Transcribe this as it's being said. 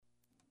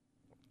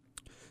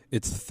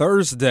It's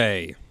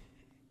Thursday.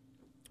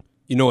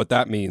 You know what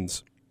that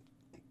means.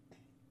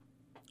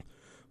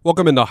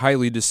 Welcome into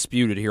Highly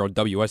Disputed here on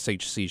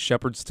WSHC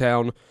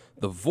Shepherdstown,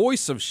 the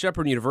voice of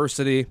Shepherd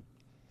University.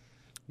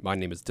 My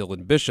name is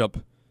Dylan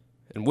Bishop,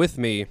 and with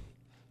me,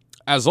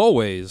 as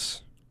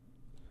always,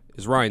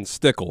 is Ryan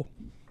Stickle.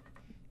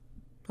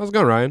 How's it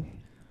going,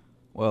 Ryan?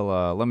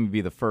 Well, let me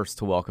be the first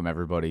to welcome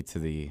everybody to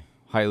the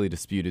Highly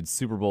Disputed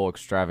Super Bowl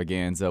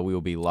extravaganza. We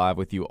will be live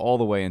with you all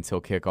the way until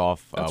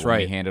kickoff. That's when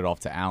right. we hand it off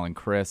to Al and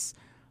Chris.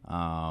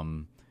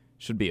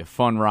 Should be a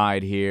fun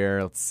ride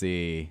here. Let's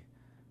see.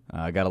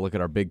 I got to look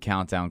at our big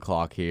countdown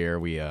clock here.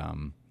 We're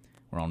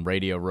on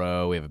Radio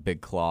Row. We have a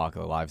big clock,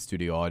 a live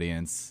studio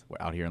audience. We're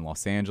out here in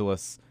Los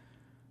Angeles.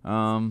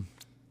 70s.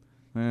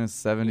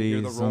 You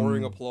hear the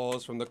roaring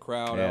applause from the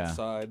crowd Yeah.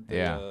 outside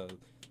Yeah.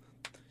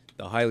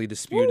 the Highly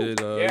Disputed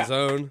Yeah.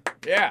 zone.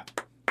 Yeah.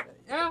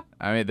 Yeah.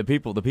 I mean, the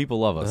people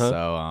love us.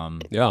 So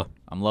Yeah.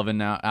 I'm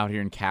loving out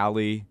here in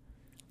Cali.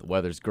 The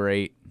weather's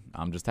great.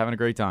 I'm just having a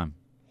great time.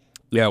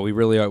 Yeah, we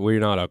really are. We're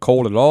not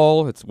cold at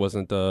all. It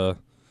wasn't.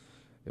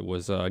 It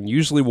was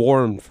unusually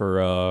warm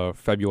for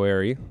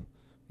February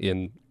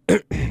in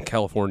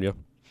California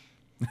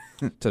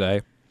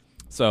today.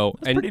 So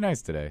It's pretty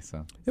nice today.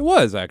 So it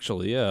was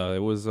actually, yeah, it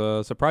was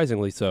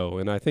surprisingly so,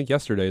 and I think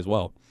yesterday as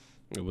well.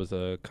 It was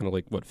kind of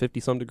like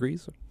 50-some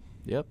degrees.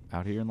 yep,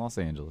 out here in Los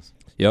Angeles.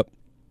 Yep,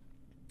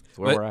 That's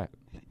where But- we're at.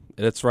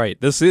 that's right.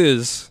 This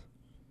is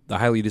the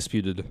Highly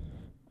Disputed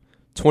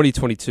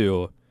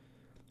 2022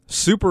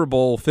 Super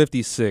Bowl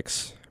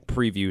 56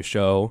 preview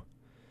show,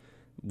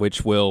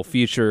 which will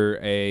feature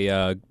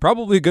a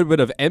probably a good bit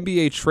of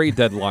NBA trade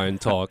deadline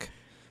talk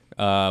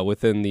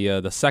within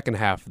the second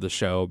half of the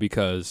show,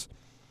 because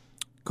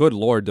good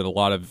Lord, did a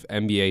lot of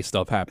NBA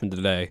stuff happen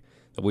today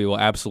that we will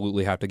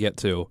absolutely have to get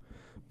to.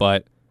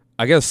 But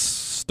I guess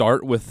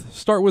start with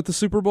the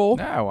Super Bowl.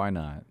 No, why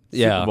not?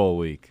 Yeah. Super Bowl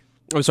week.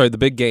 I'm sorry, the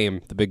big game.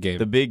 The big game.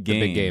 The big game.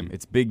 The big game.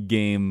 It's big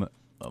game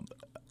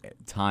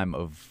time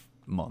of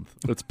month.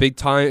 It's big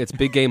time. It's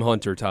big game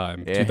hunter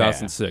time. Yeah.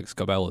 2006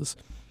 Cabela's.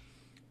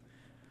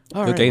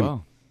 All Good game.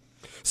 Well,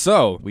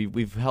 So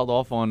we've held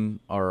off on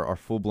our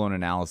full-blown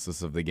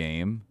analysis of the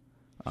game.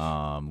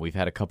 We've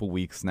had a couple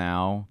weeks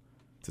now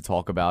to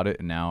talk about it,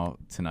 and now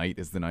tonight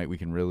is the night we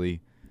can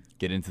really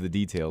get into the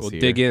details we'll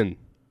here. dig in.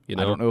 You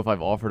know, I don't know if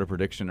I've offered a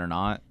prediction or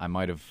not. I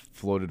might have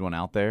floated one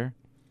out there.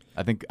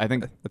 I think I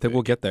think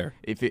we'll get there.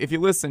 if you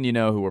listen, you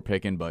know who we're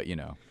picking, but you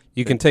know,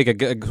 You can take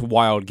a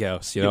wild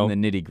guess. You know,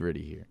 in the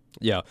nitty-gritty here.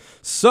 yeah.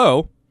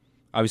 So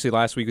obviously,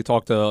 last week we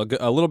talked a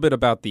little bit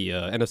about the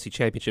NFC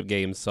Championship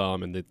games,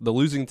 and the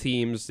losing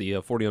teams, the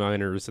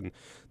 49ers, and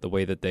the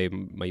way that they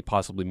might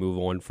possibly move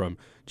on from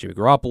Jimmy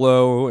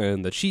Garoppolo,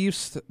 and the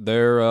Chiefs,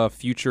 their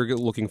future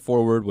looking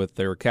forward with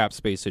their cap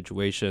space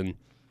situation,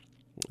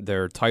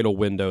 their title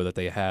window that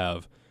they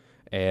have,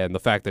 and the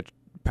fact that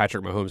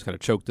Patrick Mahomes kind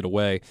of choked it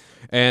away.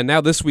 And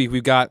now this week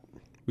we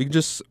can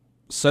just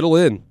settle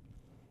in,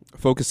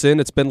 focus in.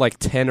 It's been like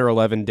 10 or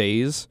 11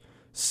 days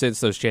since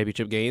those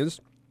championship games.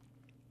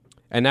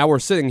 And now we're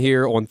sitting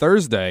here on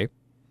Thursday.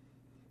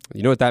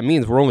 You know what that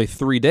means? We're only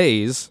 3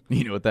 days.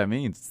 You know what that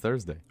means? It's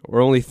Thursday.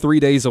 We're only 3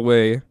 days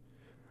away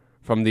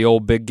from the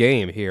old big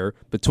game here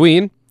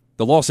between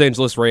the Los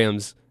Angeles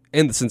Rams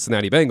and the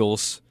Cincinnati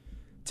Bengals,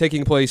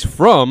 taking place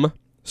from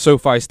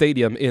SoFi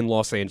Stadium in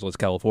Los Angeles,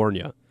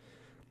 California.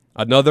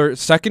 Another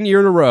second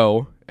year in a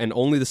row, and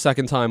only the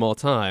second time all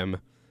time,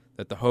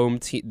 that the home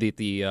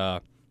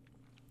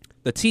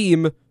the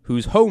team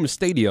whose home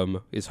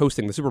stadium is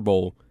hosting the Super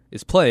Bowl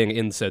is playing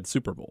in said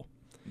Super Bowl.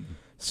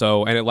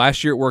 So, and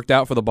last year it worked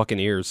out for the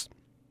Buccaneers.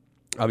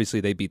 Obviously,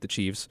 they beat the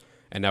Chiefs,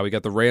 and now we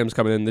got the Rams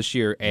coming in this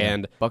year.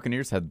 And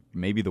Buccaneers had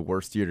maybe the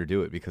worst year to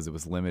do it because it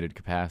was limited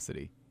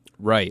capacity.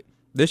 right,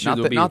 this year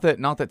Not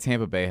that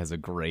Tampa Bay has a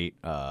great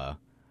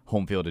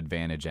home field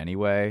advantage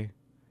anyway.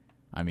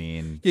 I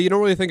mean, yeah, you don't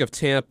really think of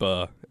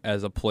Tampa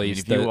as a place.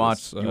 if you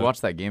that's,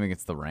 watch that game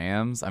against the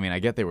Rams, I mean, I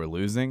get they were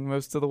losing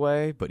most of the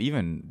way, but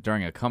even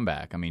during a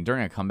comeback,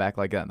 during a comeback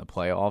like that in the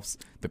playoffs,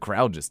 the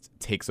crowd just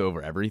takes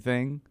over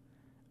everything.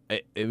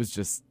 It was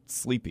just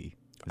sleepy.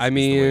 is the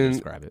way to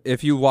describe it.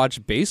 if you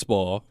watch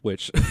baseball,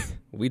 which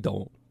we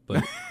don't,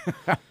 but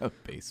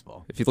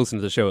Baseball. if you listen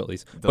to the show at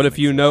least. But Doesn't if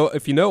you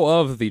make know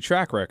of the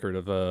track record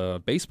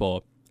of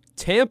baseball,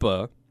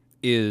 Tampa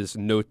is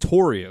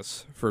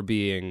notorious for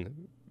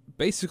being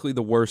basically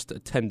the worst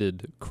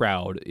attended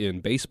crowd in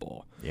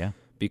baseball, Yeah.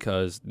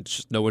 because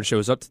just no one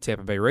shows up to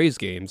Tampa Bay Rays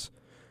games,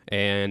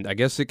 and I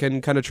guess it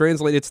can kind of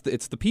translate. It's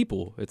the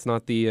people. It's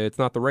not the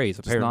Rays.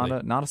 It's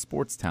Apparently, not a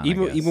sports town. I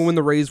guess. even when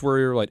the Rays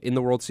were like in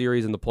the World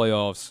Series and the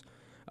playoffs,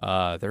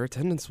 their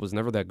attendance was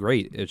never that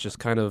great. It's just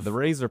kind of the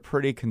Rays are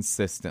pretty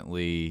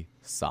consistently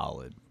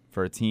solid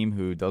for a team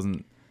who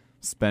doesn't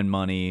spend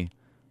money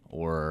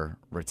or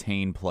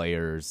retain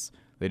players.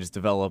 They just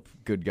develop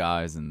good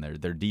guys, and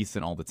they're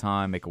decent all the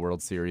time. Make a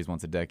World Series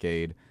once a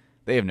decade.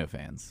 They have no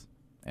fans,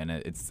 and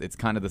it's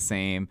kind of the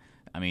same.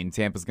 I mean,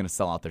 Tampa's going to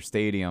sell out their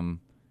stadium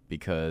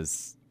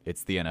because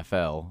it's the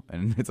NFL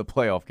and it's a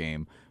playoff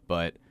game.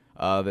 But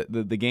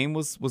The game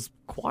was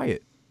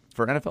quiet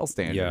for NFL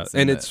standards.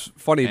 Yeah, and it's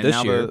funny and this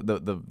now year.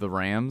 The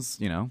Rams,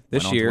 This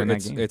went on to year, win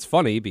that game. it's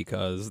funny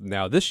because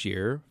now this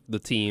year, the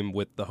team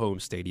with the home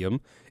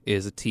stadium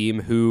is a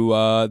team who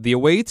the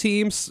away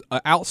teams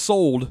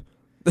outsold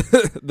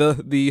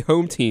the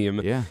home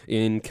team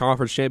in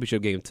conference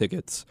championship game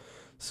tickets.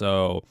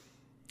 So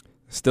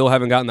still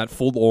haven't gotten that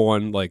full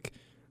on like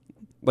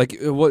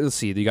what? Let's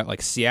see, you got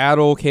like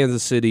Seattle,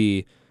 Kansas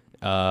City.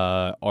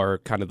 Are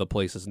kind of the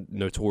places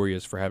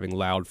notorious for having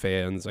loud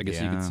fans, I guess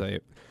you could say.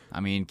 I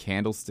mean,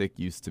 Candlestick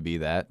used to be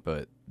that,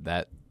 but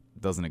that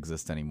doesn't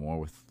exist anymore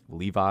with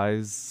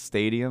Levi's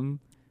Stadium.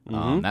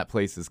 That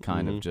place is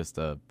kind of just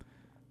a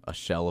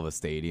shell of a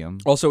stadium.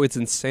 Also, it's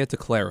in Santa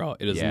Clara.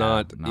 It is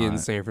not in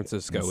San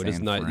Francisco. It is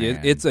not.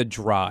 It's a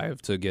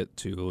drive to get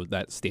to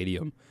that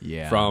stadium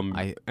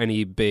from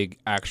any big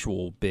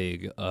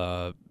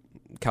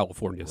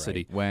California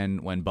city.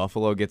 When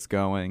Buffalo gets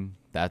going,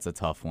 that's a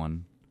tough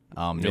one.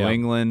 New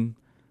England,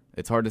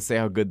 it's hard to say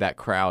how good that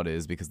crowd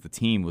is because the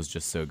team was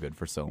just so good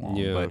for so long.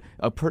 Yeah. But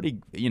a pretty,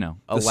 the loud,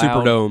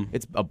 Superdome.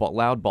 It's a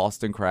loud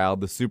Boston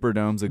crowd. The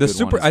Superdome's a good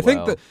one as I think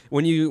well. that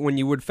when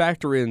you would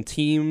factor in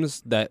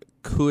teams that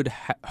could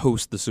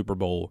host the Super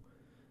Bowl,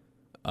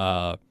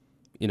 teams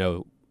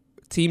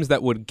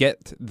that would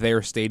get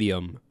their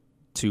stadium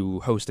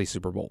to host a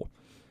Super Bowl,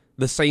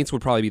 the Saints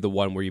would probably be the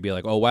one where you'd be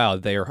like, oh wow,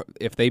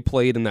 if they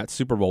played in that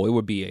Super Bowl, it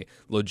would be a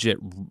legit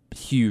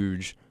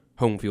huge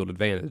home field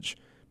advantage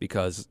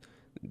because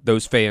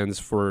those fans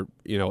for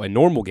a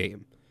normal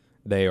game,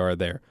 they are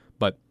there.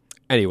 But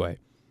anyway,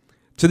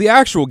 to the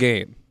actual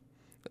game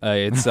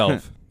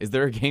itself. Is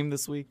there a game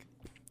this week?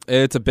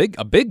 It's a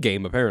big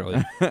game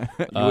apparently. You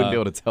wouldn't be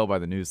able to tell by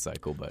the news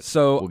cycle, but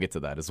we'll get to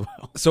that as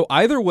well. So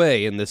either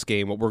way in this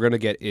game, what we're going to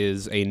get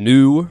is a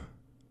new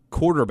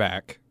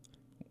quarterback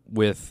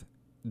with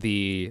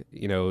the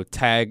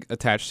tag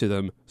attached to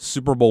them,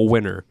 Super Bowl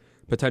winner,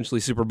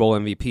 potentially Super Bowl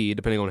MVP,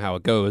 depending on how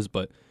it goes,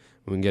 but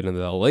we can get into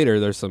that later.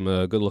 There's some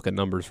good-looking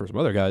numbers for some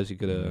other guys you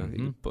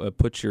could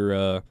put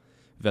your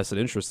vested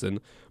interest in.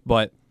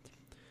 But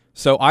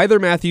so either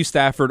Matthew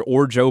Stafford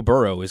or Joe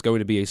Burrow is going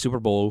to be a Super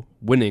Bowl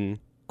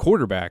winning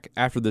quarterback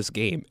after this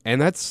game,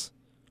 and that's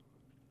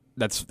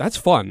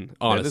fun.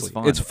 Honestly,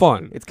 fun. It's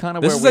fun. It's kind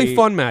of this is a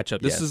fun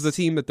matchup. This Yes. is the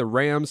team that the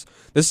Rams.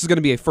 This is going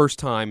to be a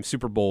first-time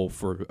Super Bowl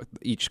for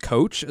each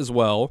coach as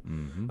well.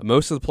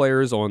 Most of the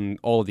players on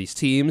all of these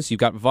teams. You've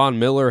got Von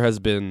Miller has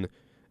been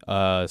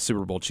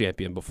Super Bowl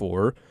champion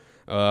before,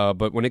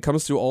 but when it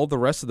comes to all the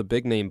rest of the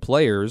big name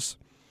players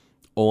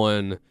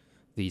on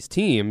these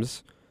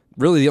teams,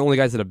 really the only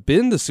guys that have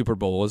been to Super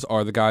Bowls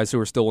are the guys who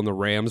are still in the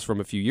Rams from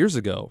a few years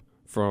ago,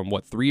 from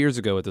 3 years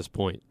ago at this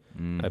point,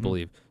 I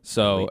believe.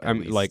 So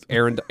I'm like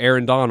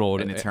Aaron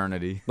Donald, an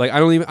eternity. Like I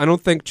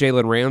don't think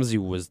Jalen Ramsey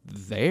was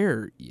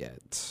there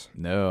yet.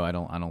 No, I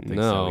don't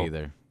think so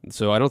either.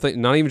 So I don't think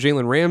not even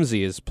Jalen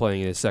Ramsey is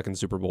playing in his second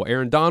Super Bowl.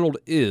 Aaron Donald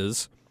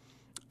is.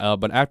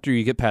 But after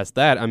you get past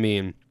that, I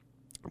mean,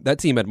 that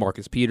team had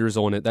Marcus Peters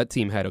on it. That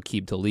team had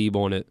Aqib Talib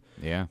on it.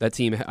 Yeah. That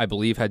team, I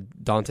believe,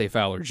 had Dante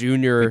Fowler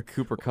Jr.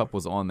 Cooper Kupp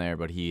was on there,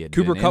 but he had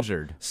been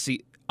injured.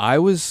 See,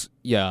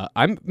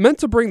 I'm meant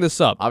to bring this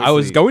up. Obviously. I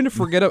was going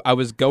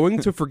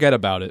to forget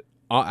about it.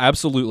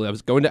 Absolutely. I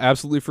was going to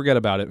absolutely forget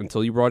about it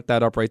until you brought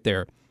that up right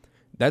there.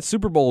 That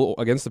Super Bowl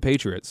against the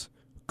Patriots,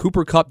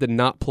 Cooper Kupp did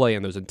not play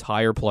in those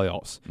entire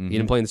playoffs. He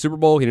didn't play in the Super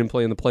Bowl. He didn't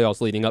play in the playoffs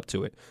leading up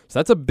to it. So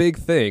that's a big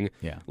thing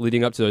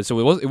leading up to it. So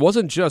it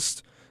wasn't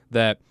just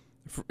that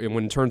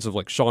in terms of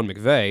like Sean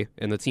McVay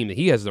and the team that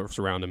he has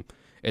around him,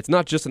 it's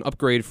not just an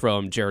upgrade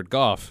from Jared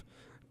Goff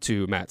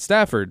to Matt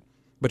Stafford,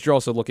 but you're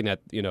also looking at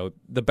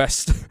the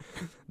best,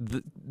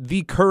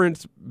 the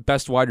current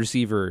best wide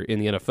receiver in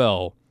the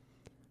NFL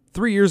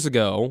 3 years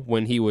ago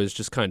when he was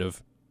just kind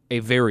of a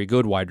very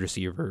good wide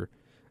receiver.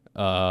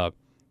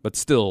 But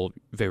still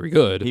very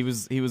good. He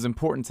was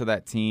important to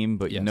that team,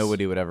 but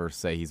nobody would ever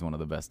say he's one of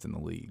the best in the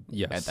league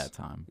at that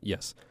time.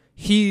 Yes.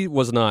 He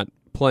was not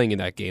playing in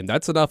that game.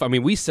 That's enough. I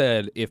mean, we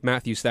said if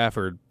Matthew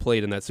Stafford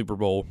played in that Super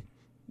Bowl,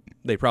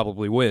 they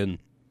probably win.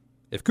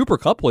 If Cooper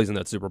Kupp plays in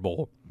that Super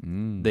Bowl,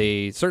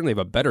 they certainly have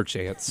a better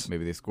chance.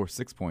 Maybe they score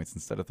 6 points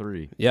instead of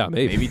 3. Yeah,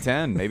 maybe. Maybe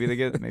 10. Maybe they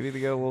get a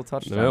little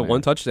touchdown. No,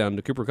 one touchdown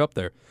to Cooper Kupp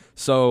there.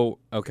 So,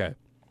 okay.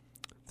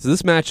 So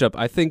this matchup,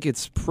 I think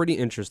it's pretty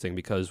interesting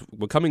because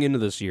coming into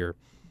this year,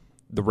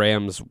 the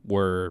Rams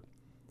were,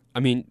 I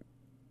mean,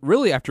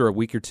 really after a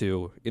week or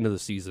two into the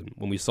season,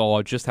 when we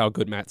saw just how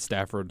good Matt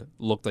Stafford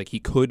looked like he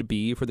could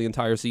be for the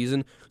entire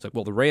season, it's like,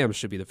 well, the Rams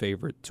should be the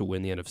favorite to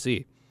win the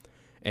NFC.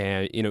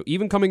 And,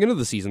 even coming into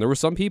the season, there were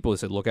some people who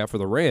said, look out for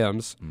the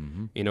Rams.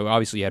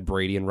 Obviously you had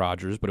Brady and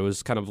Rodgers, but it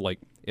was kind of like,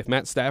 if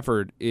Matt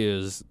Stafford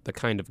is the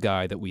kind of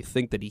guy that we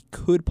think that he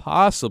could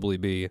possibly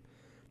be,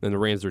 then the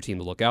Rams are a team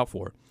to look out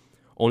for.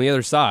 On the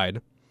other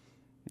side,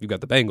 you've got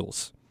the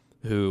Bengals,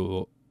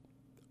 who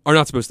are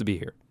not supposed to be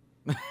here.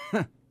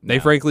 They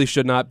frankly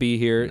should not be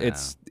here. No.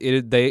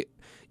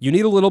 You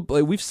need a little.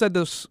 We said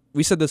this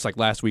like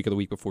last week or the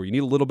week before. You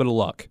need a little bit of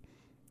luck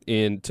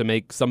to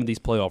make some of these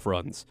playoff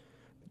runs.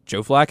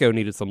 Joe Flacco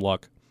needed some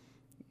luck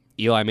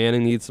Eli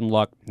Manning needed some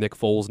luck. Nick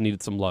Foles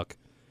needed some luck.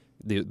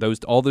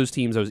 All those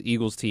teams, those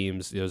Eagles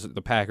teams,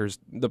 the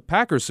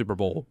Packers Super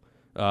Bowl.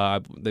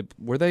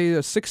 Were they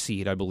a 6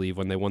 seed, I believe,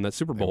 when they won that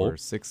Super Bowl? They were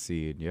 6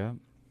 seed, yeah.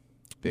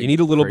 You need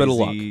a little bit of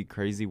luck.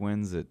 Crazy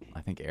wins at,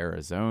 I think,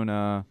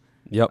 Arizona.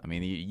 Yep. I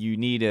mean, you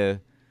need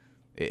a.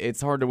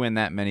 It's hard to win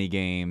that many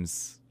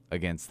games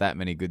against that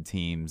many good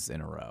teams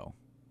in a row.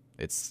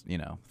 It's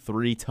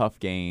 3 tough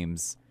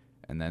games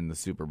and then the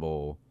Super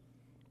Bowl.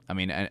 I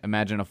mean,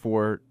 imagine a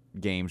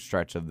 4-game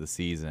stretch of the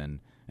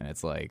season, and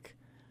it's like,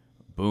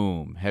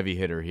 boom, heavy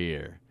hitter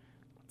here,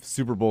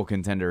 Super Bowl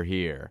contender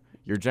here.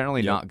 You're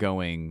generally not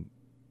going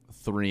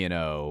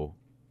 3-0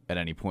 at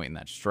any point in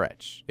that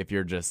stretch. If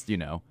you're just,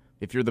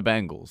 if you're the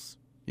Bengals,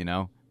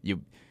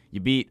 you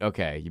beat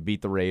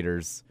the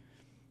Raiders.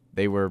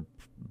 They were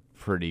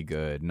pretty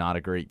good, not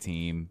a great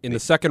team. In the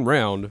second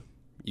round,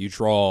 you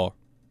draw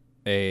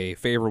a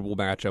favorable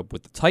matchup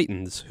with the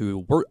Titans,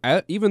 who were,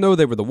 even though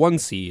they were the 1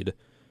 seed,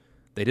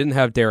 they didn't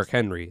have Derrick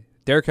Henry.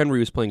 Derrick Henry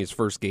was playing his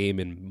first game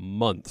in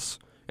months,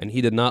 and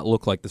he did not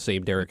look like the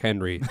same Derrick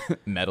Henry.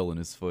 Metal in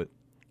his foot.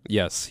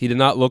 Yes, he did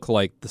not look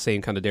like the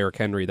same kind of Derrick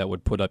Henry that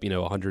would put up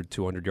 100,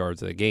 200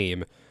 yards in a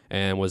game,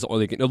 and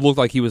it looked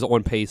like he was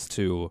on pace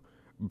to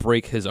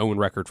break his own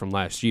record from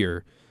last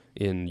year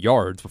in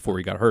yards before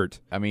he got hurt.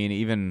 I mean,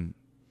 even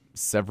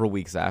several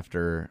weeks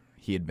after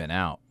he had been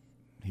out,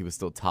 he was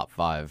still top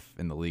 5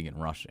 in the league in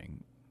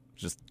rushing.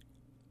 Just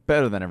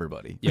better than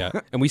everybody. Yeah,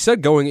 and we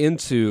said going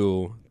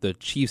into the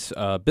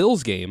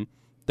Chiefs-Bills game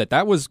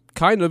that was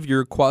kind of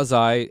your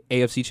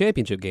quasi-AFC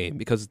championship game,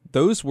 because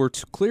those were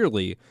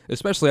clearly,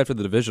 especially after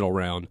the divisional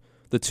round,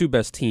 the 2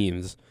 best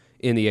teams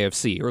in the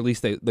AFC, or at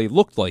least they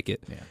looked like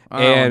it. Yeah.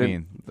 And, I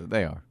mean,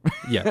 they are.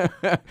 Yeah.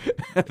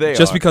 They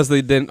Just are. because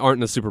they aren't in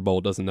the Super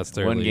Bowl doesn't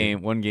necessarily...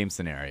 One game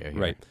scenario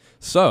here. Right.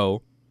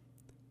 So,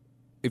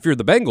 if you're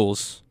the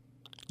Bengals,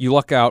 you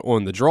luck out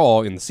on the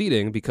draw in the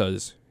seeding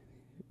because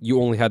you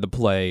only had to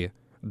play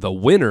the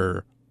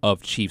winner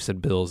of Chiefs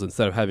and Bills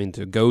instead of having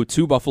to go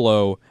to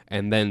Buffalo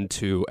and then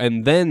to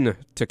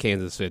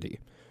Kansas City.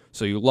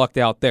 So you lucked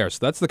out there. So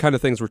that's the kind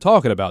of things we're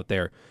talking about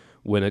there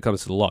when it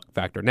comes to the luck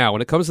factor. Now,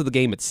 when it comes to the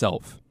game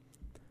itself,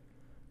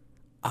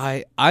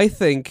 I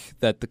think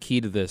that the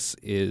key to this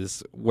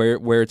is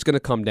where it's going to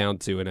come down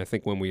to, and I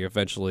think when we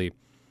eventually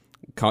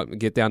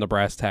get down to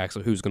brass tacks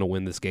of who's going to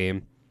win this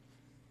game,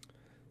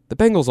 the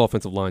Bengals'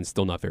 offensive line is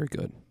still not very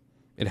good.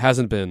 It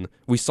hasn't been.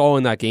 We saw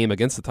in that game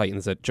against the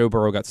Titans that Joe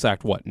Burrow got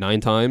sacked,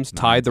 9 times?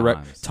 Tied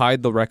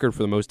the record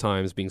for the most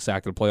times being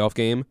sacked in a playoff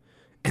game,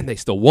 and they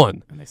still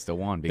won. Because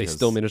they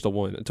still managed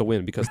to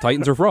win because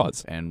Titans are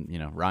frauds. And,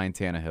 Ryan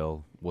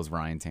Tannehill was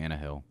Ryan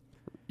Tannehill.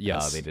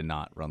 Yes. They did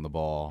not run the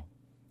ball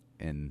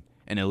in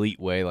an elite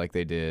way like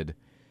they did.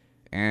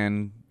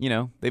 And,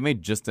 they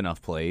made just enough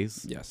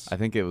plays. Yes. I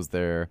think it was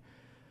their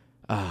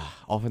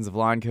offensive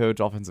line coach,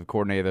 offensive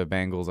coordinator of the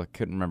Bengals. I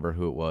couldn't remember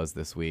who it was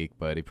this week,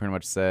 but he pretty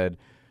much said,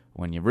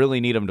 when you really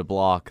need them to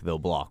block, they'll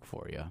block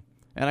for you.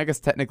 And I guess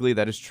technically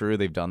that is true.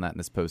 They've done that in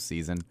this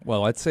postseason.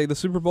 Well, I'd say the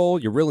Super Bowl,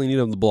 you really need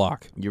them to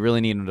block. You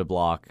really need them to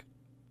block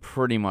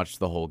pretty much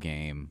the whole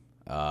game.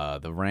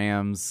 The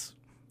Rams,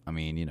 I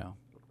mean,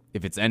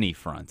 if it's any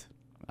front,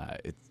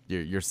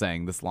 you're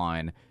saying this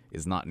line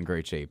is not in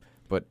great shape.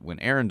 But when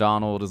Aaron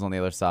Donald is on the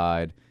other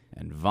side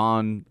and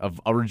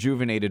a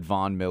rejuvenated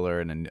Von Miller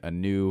and a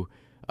new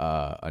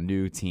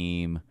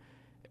team,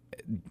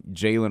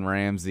 Jalen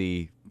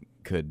Ramsey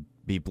could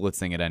be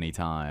blitzing at any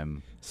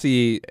time.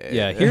 See,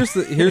 yeah, here's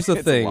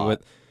the thing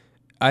with,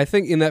 I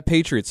think in that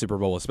Patriots Super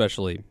Bowl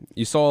especially,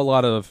 you saw a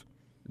lot of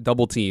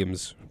double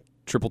teams,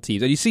 triple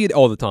teams, and you see it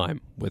all the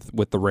time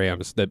with the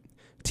Rams, that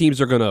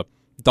teams are going to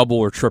double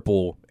or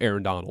triple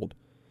Aaron Donald.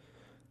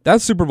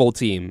 That Super Bowl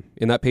team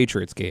in that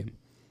Patriots game,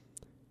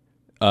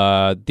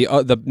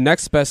 the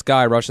next best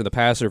guy rushing the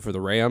passer for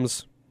the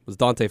Rams was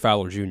Dante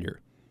Fowler Jr.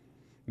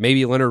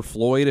 Maybe Leonard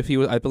Floyd,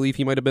 I believe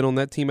he might have been on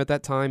that team at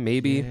that time.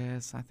 Maybe.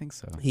 Yes, I think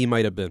so. He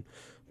might have been.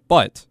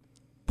 But,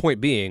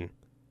 point being,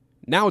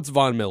 now it's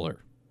Von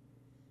Miller.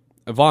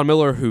 A Von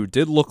Miller who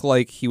did look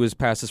like he was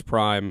past his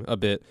prime a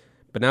bit,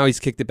 but now he's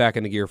kicked it back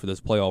into gear for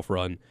this playoff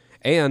run.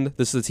 And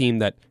this is a team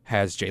that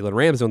has Jalen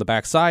Ramsey on the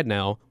backside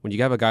now. When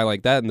you have a guy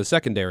like that in the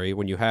secondary,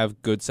 when you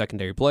have good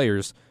secondary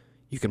players,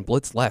 you can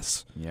blitz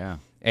less. Yeah.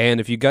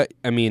 And if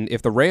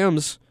the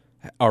Rams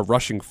are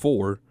rushing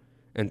 4,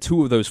 and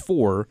 2 of those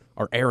 4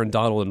 are Aaron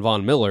Donald and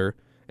Von Miller,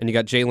 and you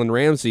got Jalen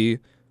Ramsey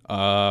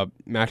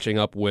matching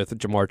up with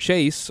Jamar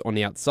Chase on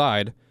the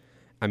outside,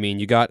 I mean,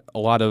 you got a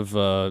lot of,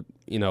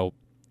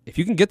 if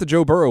you can get to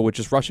Joe Burrow, which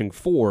is rushing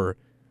 4,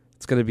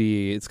 it's gonna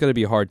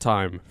be a hard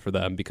time for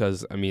them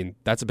because, I mean,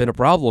 that's been a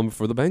problem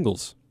for the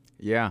Bengals.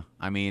 Yeah,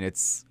 I mean,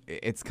 it's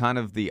kind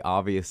of the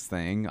obvious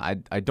thing.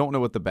 I don't know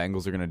what the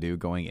Bengals are going to do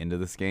going into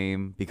this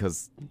game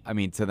because, I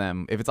mean, to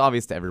them, if it's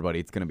obvious to everybody,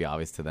 it's going to be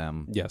obvious to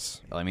them.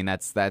 Yes. I mean,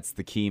 that's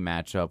the key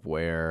matchup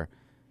where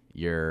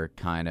you're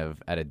kind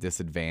of at a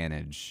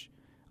disadvantage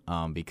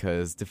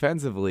because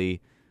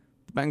defensively,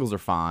 the Bengals are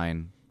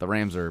fine. The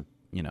Rams are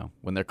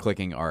when they're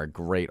clicking, are a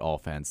great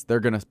offense. They're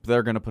gonna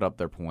put up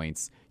their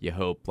points. You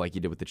hope, like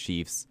you did with the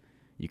Chiefs,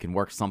 you can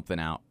work something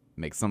out,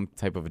 make some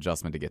type of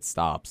adjustment to get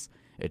stops.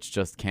 It's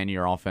just, can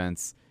your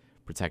offense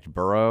protect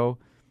Burrow?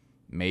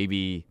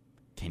 Maybe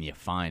can you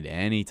find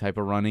any type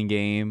of running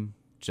game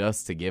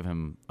just to give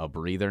him a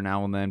breather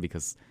now and then?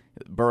 Because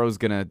Burrow's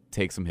going to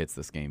take some hits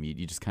this game.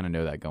 You just kind of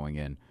know that going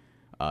in.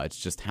 It's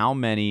just how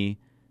many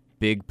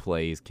big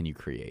plays can you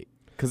create?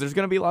 Because there's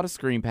going to be a lot of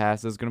screen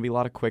passes, there's going to be a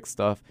lot of quick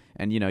stuff,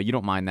 and you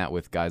don't mind that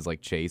with guys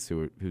like Chase,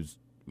 who's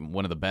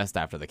one of the best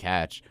after the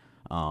catch.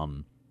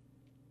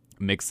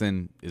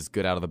 Mixon is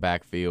good out of the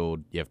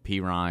backfield. You have P.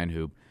 Ryan,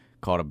 who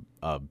caught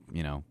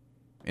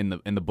in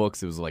the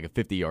books it was like a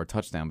 50-yard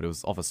touchdown, but it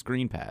was off a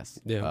screen pass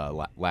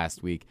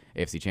last week,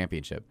 AFC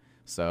Championship.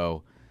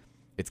 So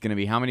it's going to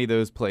be how many of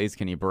those plays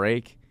can you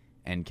break,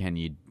 and can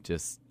you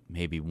just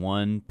maybe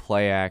one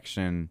play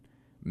action,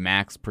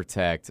 max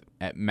protect,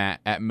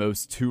 at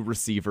most two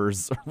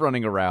receivers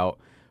running a route,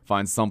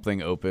 find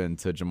something open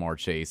to Jamar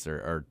Chase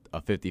or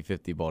a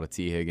 50-50 ball to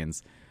T.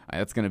 Higgins.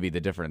 That's going to be the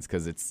difference,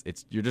 because it's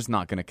you're just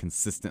not going to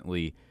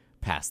consistently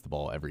pass the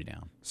ball every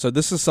down. So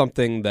this is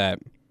something that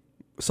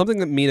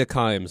Mina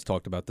Kimes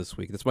talked about this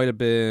week. This might have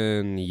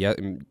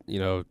been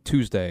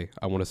Tuesday,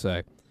 I want to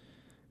say.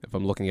 If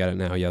I'm looking at it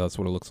now, that's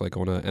what it looks like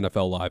on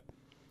NFL Live.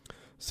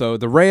 So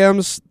the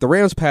Rams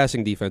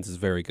passing defense is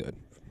very good.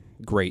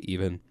 Great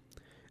even.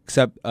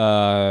 Except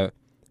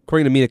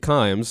according to Mina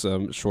Kimes,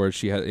 I'm sure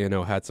she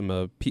had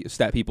some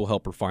stat people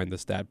help her find the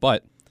stat,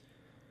 but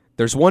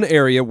there's one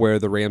area where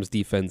the Rams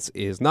defense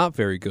is not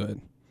very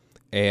good,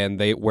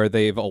 and where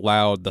they've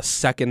allowed the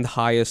second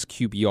highest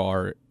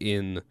QBR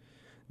in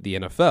the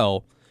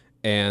NFL,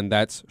 and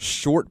that's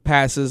short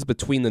passes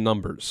between the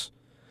numbers.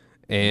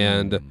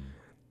 And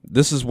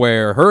this is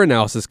where her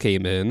analysis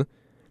came in.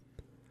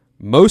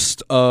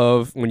 Most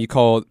of, when you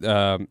call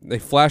they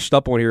flashed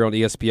up on here on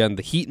ESPN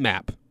the heat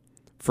map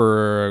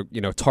for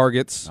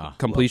targets,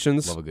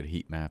 completions. Love a good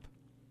heat map.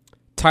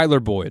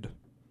 Tyler Boyd,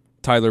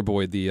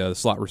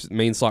 the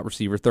main slot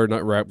receiver, third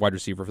wide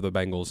receiver for the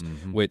Bengals,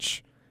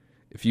 which,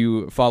 if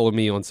you follow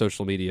me on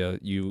social media,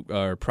 you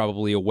are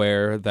probably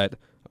aware that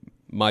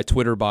my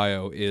Twitter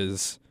bio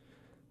is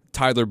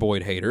Tyler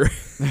Boyd hater.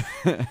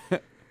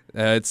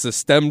 It's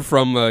stemmed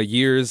from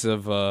years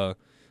of,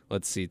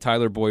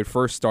 Tyler Boyd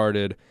first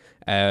started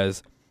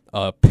as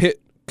a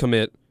Pitt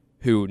commit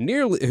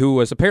who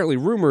was apparently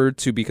rumored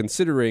to be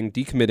considering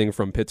decommitting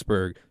from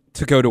Pittsburgh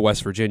to go to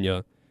West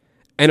Virginia.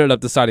 Ended up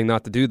deciding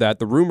not to do that.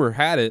 The rumor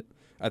had it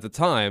at the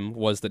time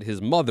was that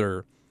his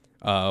mother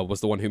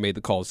was the one who made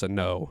the call and said,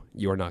 no,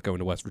 you are not going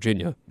to West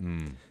Virginia.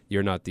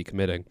 You're not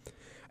decommitting.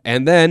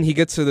 And then he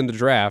gets to the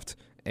draft,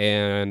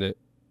 and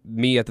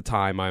me at the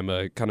time, I'm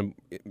a kind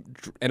of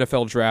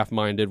NFL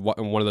draft-minded,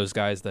 one of those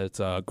guys that's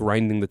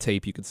grinding the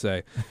tape, you could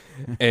say.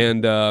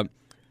 And I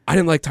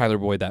didn't like Tyler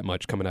Boyd that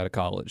much coming out of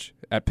college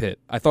at Pitt.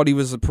 I thought he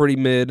was a pretty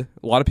mid.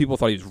 A lot of people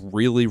thought he was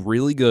really,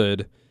 really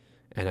good.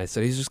 And I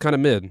said, he's just kind of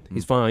mid.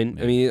 He's fine.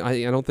 Yeah. I mean,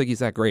 I don't think he's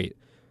that great.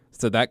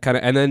 So that kind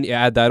of, and then you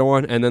add that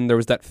on, and then there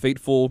was that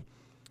fateful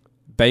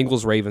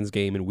Bengals-Ravens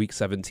game in Week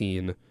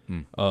 17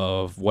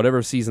 of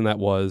whatever season that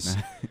was,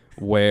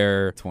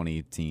 where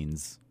 20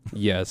 teens.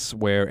 Yes,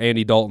 where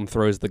Andy Dalton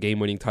throws the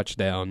game-winning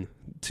touchdown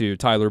to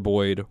Tyler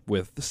Boyd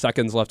with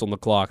seconds left on the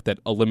clock that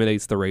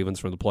eliminates the Ravens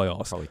from the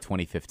playoffs. Probably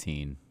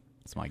 2015.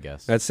 That's my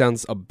guess. That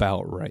sounds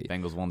about right.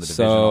 Bengals won the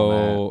division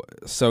on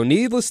that. So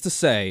needless to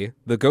say,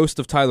 the ghost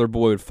of Tyler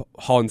Boyd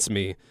haunts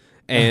me,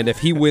 and if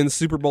he wins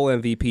Super Bowl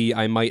MVP,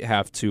 I might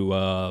have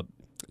to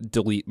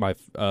delete my.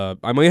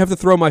 I might have to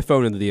throw my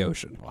phone into the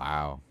ocean.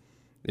 Wow,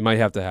 it might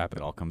have to happen.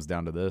 It all comes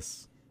down to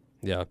this.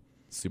 Yeah,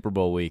 Super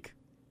Bowl week.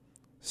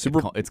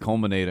 It's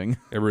culminating.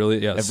 It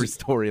really, yeah. Every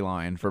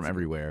storyline from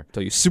everywhere.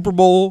 Tell you, Super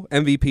Bowl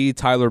MVP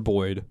Tyler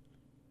Boyd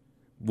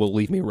will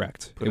leave me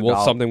wrecked.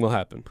 Something will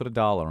happen. Put $1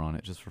 on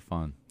it just for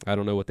fun. I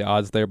don't know what the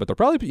odds there, but they're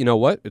probably. You know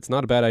what? It's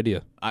not a bad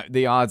idea.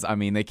 The odds. I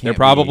mean, they can't. They're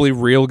probably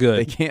real good.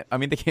 They can't. I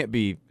mean, they can't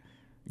be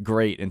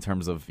great in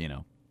terms of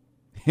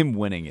him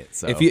winning it.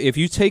 So if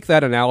you take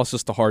that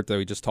analysis to heart that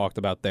we just talked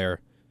about there,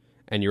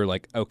 and you're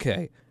like,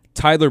 okay,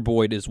 Tyler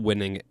Boyd is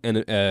winning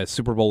a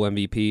Super Bowl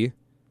MVP.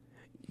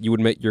 You're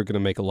going to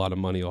make a lot of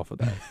money off of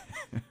that.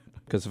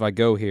 Because if I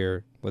go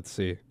here, let's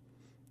see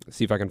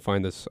if I can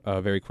find this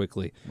very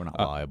quickly. We're not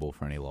liable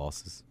for any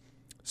losses.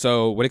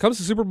 So when it comes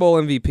to Super Bowl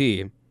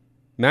MVP,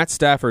 Matt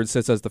Stafford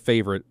sits as the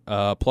favorite,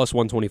 plus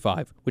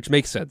 125, which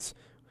makes sense.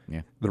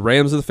 Yeah, the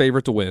Rams are the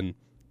favorite to win.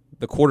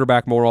 The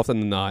quarterback, more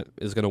often than not,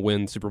 is going to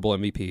win Super Bowl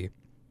MVP.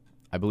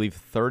 I believe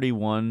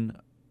 31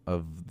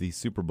 of the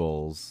Super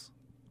Bowls,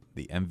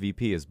 the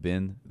MVP has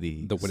been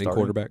the winning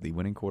quarterback. The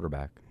winning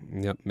quarterback.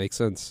 Yep, makes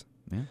sense.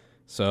 Yeah.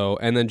 So,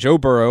 and then Joe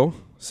Burrow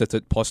sits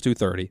at plus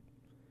 230.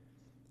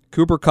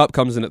 Cooper Kupp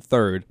comes in at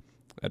third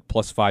at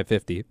plus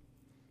 550.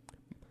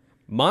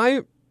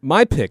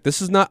 My pick,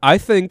 this is not, I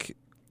think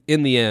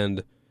in the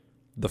end,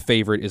 the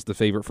favorite is the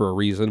favorite for a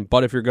reason,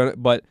 but if you're going to,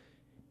 but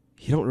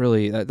you don't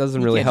really, that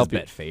doesn't really help you.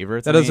 Bet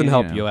favorites. That doesn't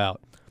help you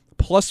out.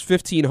 Plus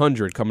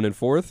 1,500 coming in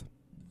fourth,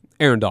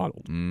 Aaron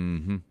Donald.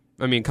 Mm-hmm.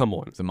 I mean, come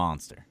on. It's a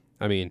monster.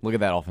 I mean, Look at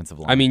that offensive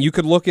line. I mean, you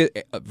could look at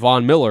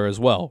Von Miller as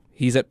well.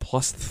 He's at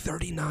plus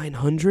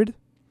 3,900.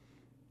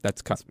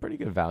 That's pretty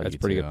good value. That's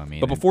pretty too. good. I mean,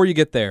 but before you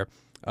get there,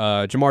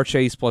 Jamar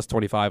Chase plus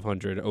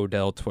 2,500,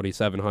 Odell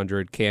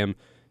 2,700, Cam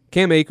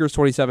Akers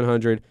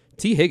 2,700,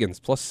 T Higgins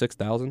plus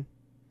 6,000,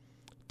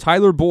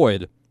 Tyler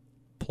Boyd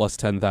plus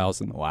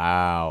 10,000.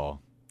 wow.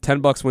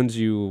 $10 wins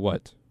you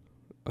what?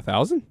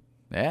 1,000?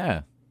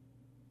 Yeah.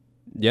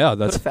 Yeah, Put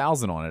that's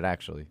 1,000 on it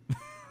actually.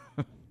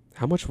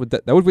 how much would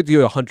that? That would give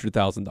you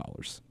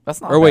 $100,000. That's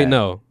not. Or wait, bad.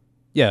 no.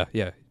 Yeah.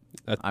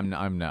 I'm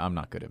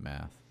not good at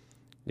math.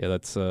 Yeah,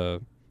 that's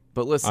But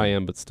listen, I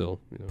am, but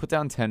still. You know. put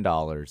down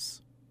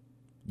 $10.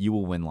 You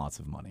will win lots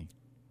of money.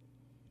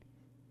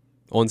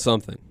 On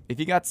something. If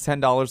you got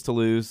 $10 to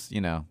lose,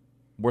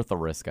 worth the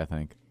risk, I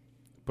think.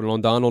 Put it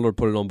on Donald or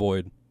put it on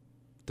Boyd,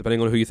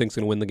 depending on who you think's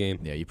going to win the game.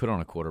 Yeah, you put on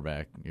a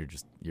quarterback,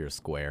 you're a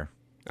square.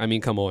 I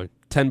mean, come on.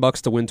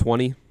 $10 to win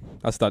 20?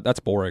 That's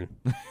boring.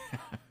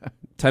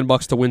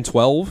 $10 to win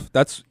 12?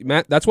 That's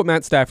what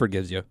Matt Stafford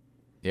gives you.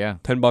 Yeah.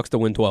 $10 to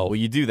win 12. Well,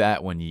 you do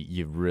that when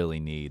you really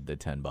need the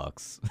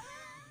 $10.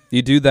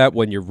 You do that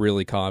when you're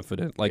really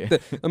confident. Like,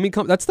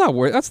 that's not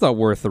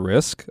worth the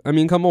risk. I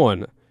mean, come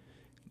on.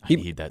 I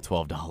need that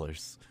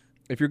 $12.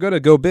 If you're gonna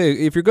go big,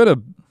 if you're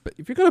gonna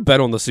bet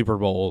on the Super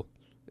Bowl,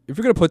 if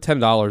you're gonna put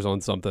 $10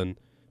 on something,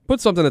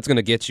 put something that's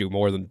gonna get you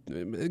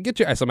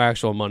some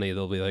actual money.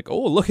 They'll be like,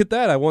 oh, look at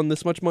that! I won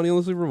this much money on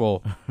the Super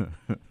Bowl.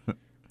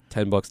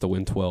 $10 to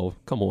win 12.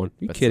 Come on,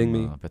 you kidding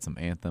me? Bet some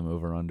Anthem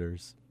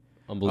over-unders.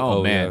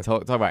 Oh man, yeah.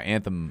 talk about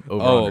Anthem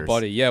over-unders. Oh,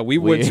 buddy, yeah, we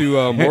went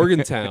to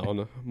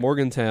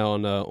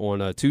Morgantown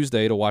on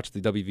Tuesday to watch the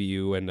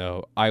WVU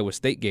and Iowa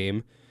State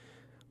game.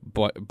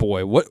 But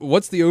boy,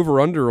 what's the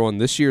over/under on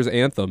this year's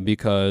Anthem?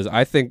 Because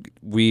I think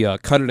we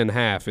cut it in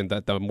half in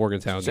the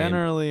Morgantown game.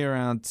 Generally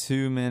around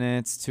 2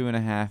 minutes,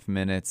 2.5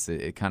 minutes.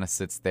 It kind of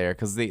sits there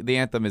because the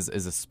Anthem is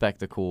a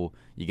spectacle.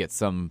 You get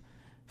some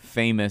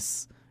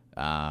famous,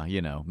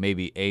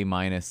 maybe A-,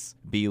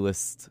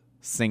 B-list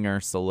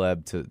singer,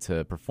 celeb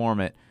to perform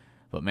it.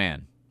 But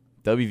man,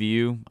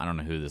 WVU, I don't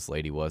know who this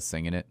lady was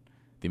singing it.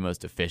 The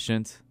most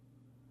efficient,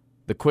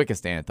 the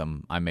quickest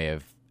anthem I may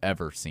have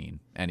ever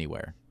seen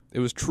anywhere. It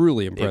was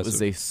truly impressive. It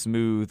was a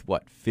smooth,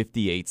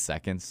 58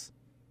 seconds?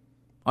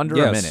 Under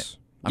yes. a minute.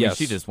 I mean,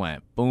 she just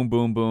went boom,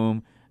 boom,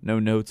 boom. No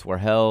notes were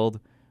held.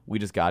 We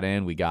just got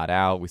in, we got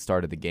out, we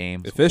started the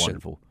game. Efficient.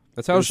 Wonderful.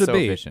 That's how it should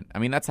be. Efficient. I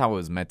mean, that's how it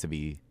was meant to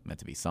be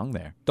sung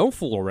there. Don't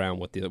fool around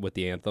with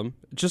the anthem.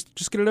 Just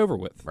get it over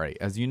with. Right.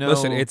 As you know,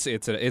 listen, it's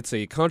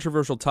a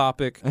controversial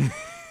topic.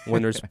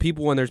 when there's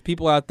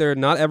people out there,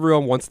 not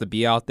everyone wants to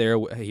be out there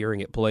hearing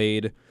it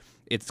played.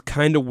 It's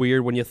kind of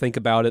weird when you think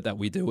about it that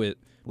we do it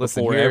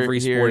before every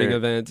sporting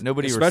event.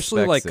 Nobody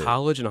especially like respects it.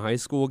 college and high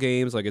school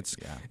games. Like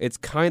it's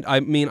kind. I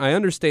mean, I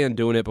understand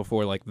doing it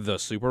before like the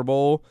Super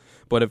Bowl,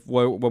 but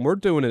when we're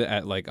doing it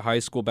at like high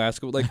school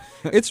basketball, like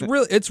it's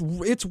real. It's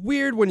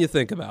weird when you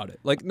think about it.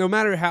 Like no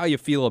matter how you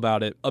feel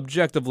about it,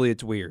 objectively,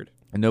 it's weird.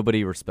 And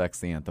nobody respects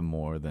the anthem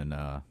more than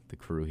the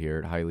crew here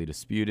at Highly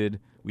Disputed.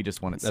 We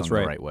just want it sung the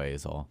right way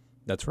is all.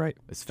 That's right.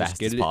 As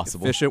fast as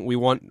possible. Efficient. We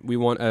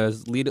want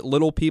as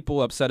little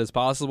people upset as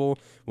possible.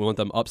 We want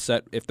them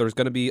upset. If there's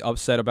going to be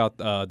upset about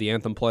the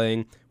anthem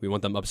playing, we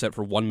want them upset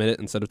for 1 minute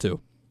instead of 2.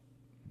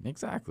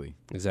 Exactly.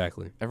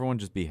 Everyone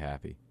just be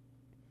happy.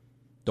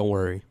 Don't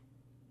worry.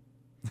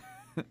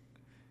 Do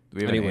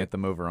we have an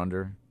anthem over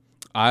under?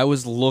 I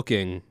was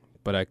looking,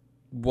 but I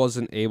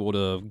wasn't able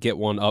to get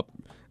one up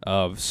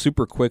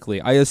super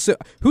quickly.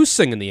 Who's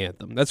singing the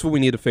anthem? That's what we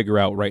need to figure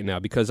out right now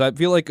because I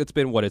feel like it's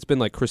been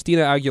like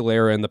Christina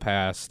Aguilera in the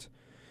past.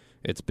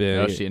 It's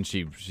been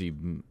she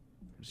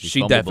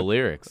fumbled the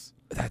lyrics.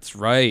 That's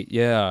right.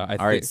 Yeah.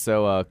 All right.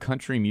 So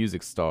country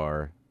music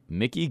star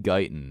Mickey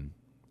Guyton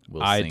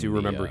will I sing do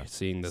remember the,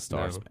 seeing this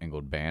Star now.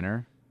 Spangled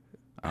Banner.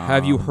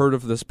 Have you heard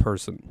of this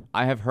person?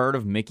 I have heard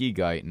of Mickey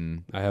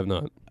Guyton. I have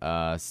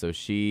not. So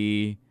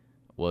she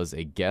was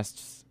a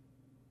guest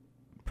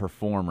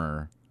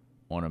performer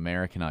on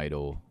American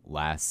Idol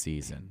last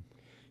season.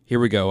 Here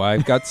we go. I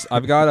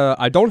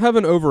don't have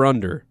an over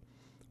under,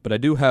 but I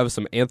do have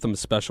some anthem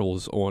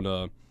specials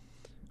on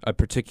a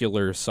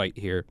particular site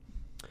here.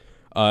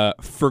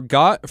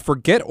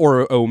 Forget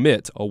or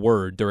omit a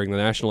word during the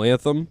national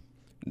anthem.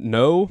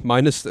 No,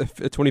 minus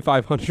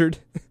 2,500.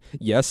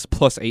 Yes,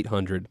 plus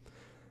 800.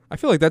 I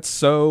feel like that's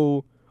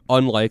so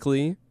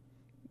unlikely.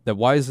 That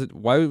why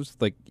was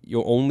like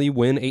you'll only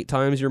win 8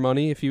 times your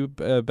money if you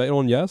bet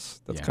on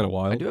yes? That's kind of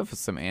wild. I do have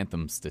some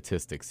anthem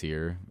statistics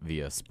here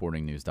via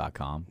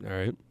sportingnews.com. All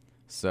right.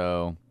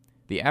 So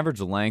the average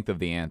length of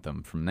the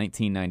anthem from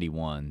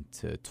 1991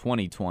 to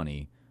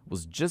 2020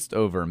 was just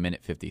over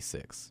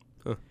 1:56.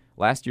 Huh.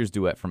 Last year's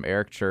duet from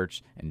Eric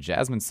Church and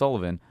Jasmine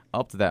Sullivan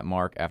upped that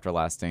mark after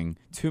lasting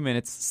 2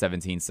 minutes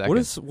 17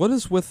 seconds. What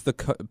is with the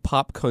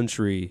pop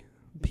country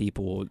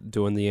people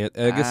doing the?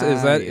 I guess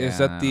is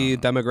that the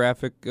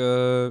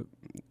demographic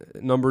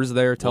numbers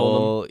there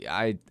telling them?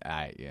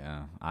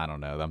 I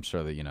don't know. I'm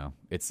sure that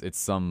it's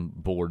some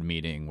board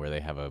meeting where they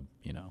have a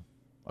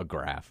a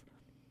graph.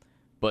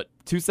 But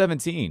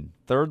 217,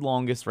 third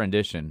longest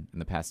rendition in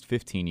the past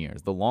 15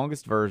 years. The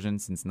longest version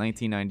since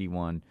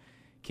 1991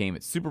 came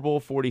at Super Bowl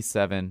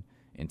 47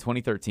 in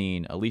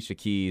 2013. Alicia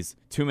Keys,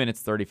 2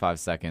 minutes 35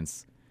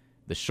 seconds.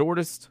 The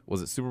shortest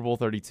was at Super Bowl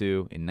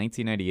 32 in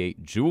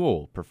 1998.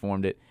 Jewel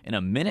performed it in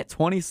 1 minute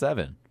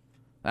 27.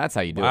 That's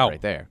how you do it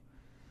right there.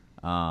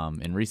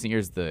 In recent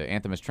years, the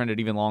anthem has trended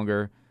even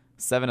longer.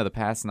 7 of the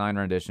past 9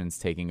 renditions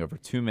taking over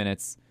 2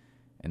 minutes,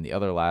 and the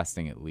other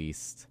lasting at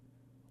least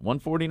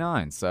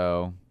 149.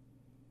 So,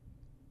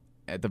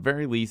 at the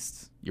very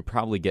least, you're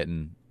probably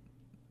getting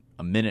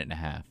 1.5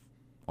 minutes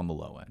on the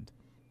low end.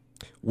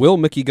 Will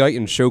Mickey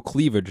Guyton show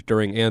cleavage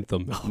during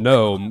anthem?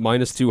 No,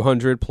 minus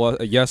 200, plus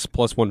yes,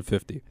 plus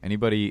 150.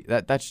 Anybody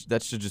that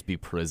should just be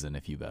prison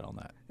if you bet on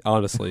that.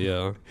 Honestly,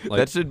 yeah.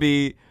 That should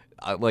be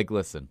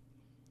listen.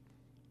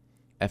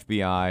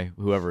 FBI,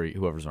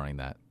 whoever's running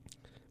that.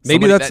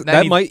 Maybe Somebody,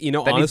 that needs, might, that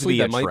honestly,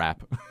 needs to be a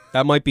trap.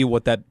 That might be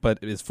what that bet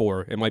is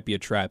for. It might be a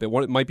trap. It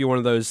might be one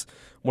of those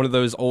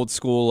old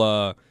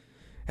school.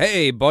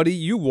 Hey, buddy,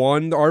 you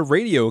won our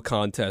radio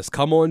contest.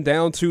 Come on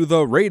down to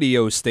the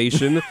radio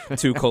station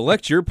to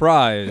collect your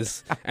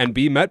prize and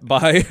be met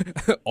by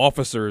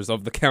officers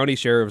of the county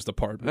sheriff's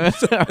department.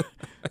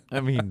 I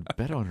mean,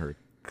 bet on her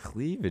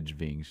cleavage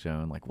being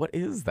shown. Like, what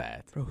is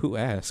that? Bro, who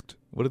asked?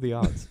 What are the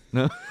odds?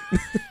 No,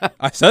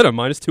 I said a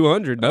minus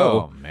 200. No,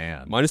 oh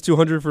man, minus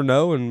 200 for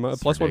no and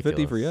plus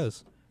 150 for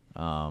ridiculous.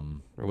 yes.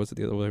 Or was it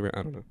the other way around?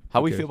 I don't know.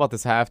 How we feel about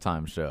this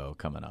halftime show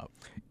coming up?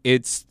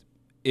 It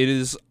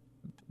is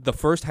the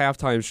first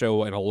halftime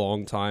show in a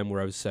long time where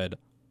I've said,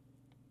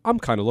 I'm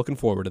kind of looking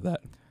forward to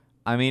that.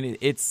 I mean,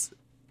 it's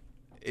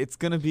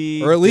gonna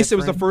be, or at least it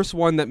was different. the first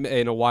one that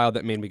in a while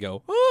that made me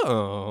go,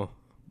 oh.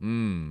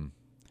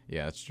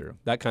 Yeah, that's true.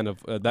 That kind of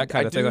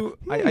thing.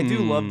 I do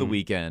love The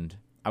Weeknd.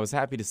 I was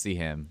happy to see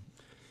him.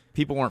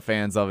 People weren't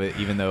fans of it,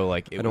 even though I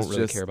don't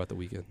really care about The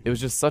Weeknd. It was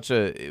just such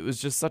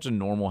a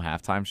normal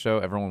halftime show.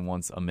 Everyone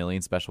wants a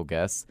million special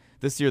guests.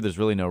 This year, there's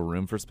really no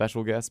room for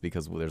special guests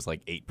because there's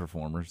 8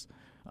 performers.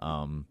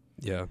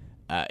 Yeah.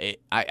 I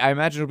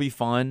imagine it'll be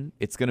fun.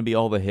 It's going to be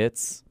all the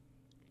hits.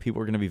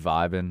 People are going to be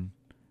vibing.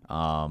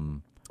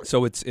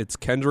 So it's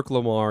Kendrick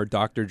Lamar,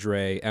 Dr.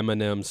 Dre,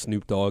 Eminem,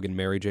 Snoop Dogg, and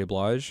Mary J.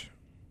 Blige.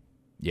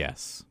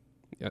 Yes.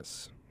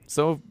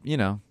 So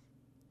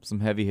some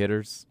heavy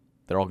hitters.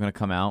 They're all going to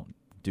come out,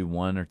 do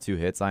 1 or 2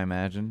 hits, I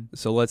imagine.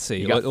 So let's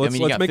see.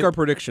 Let's make our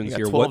predictions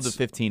here. 12 to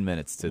 15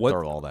 minutes to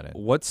throw all that in.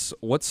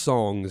 What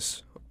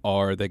songs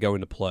are they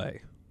going to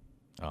play?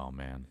 Oh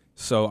man.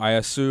 So I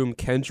assume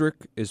Kendrick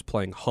is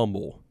playing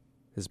Humble,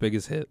 his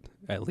biggest hit,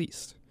 at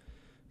least.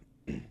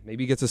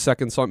 Maybe he gets a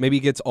second song. Maybe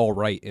he gets All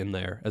Right in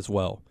there as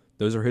well.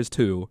 Those are his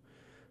 2.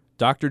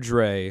 Dr.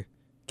 Dre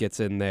gets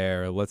in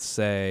there. Let's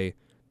say,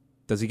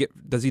 does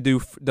he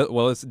do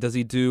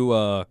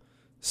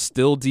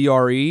Still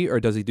DRE or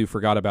does he do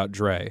Forgot About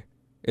Dre?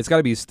 It's got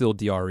to be Still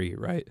DRE,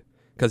 right?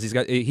 Because he's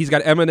got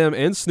Eminem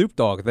and Snoop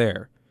Dogg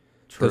there.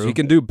 Because he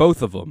can do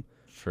both of them.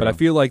 True. But I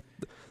feel like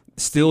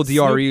Still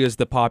DRE is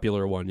the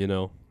popular one,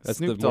 That's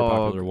Snoop the more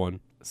popular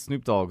one.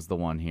 Snoop Dogg's the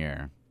one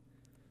here.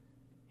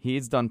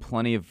 He's done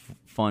plenty of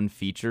fun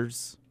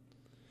features.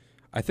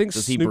 I think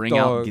does Snoop he bring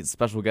Dogg, out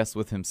special guests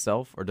with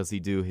himself, or does he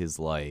do his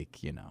I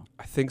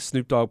think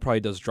Snoop Dogg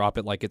probably does Drop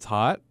It Like It's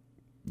Hot.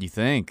 You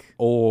think?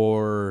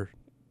 Or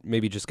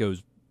maybe just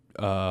goes,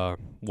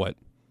 what?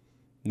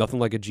 Nothing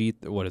Like a G.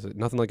 What is it?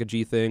 Nothing Like a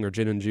G Thing or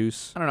Gin and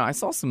Juice. I don't know. I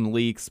saw some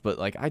leaks, but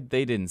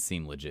they didn't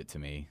seem legit to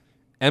me.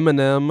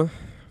 Eminem.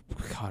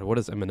 God, what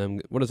does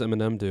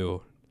Eminem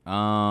do?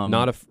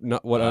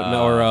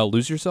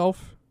 Lose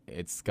Yourself.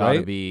 It's got to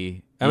right?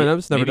 be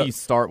Eminem's never maybe done. you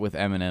start with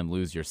Eminem,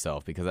 Lose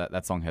Yourself, because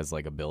that song has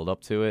a build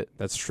up to it.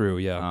 That's true,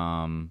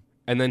 yeah.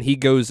 And then he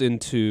goes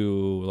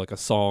into a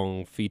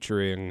song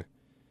featuring.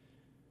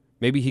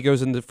 Maybe he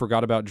goes into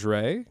Forgot About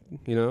Dre.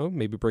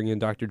 Maybe bring in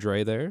Dr.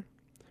 Dre there.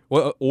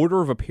 Well,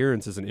 order of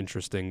appearance is an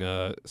interesting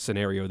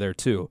scenario there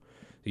too.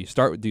 Do you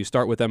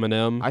start with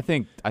Eminem? I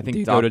think do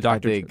you go to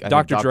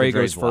Dr. Dre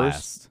goes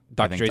first.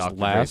 Dr. Dre's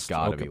last.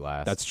 Got to be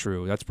last. That's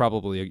true.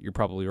 You're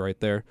probably right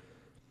there.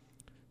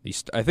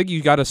 I think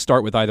you got to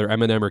start with either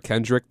Eminem or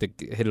Kendrick to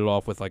hit it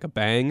off with a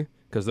bang,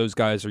 because those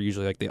guys are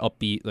usually the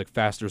upbeat,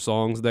 faster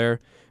songs there.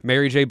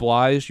 Mary J.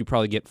 Blige, you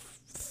probably get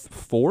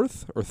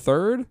 4th or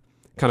 3rd.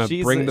 Kind of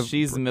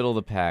she's the middle of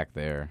the pack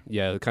there.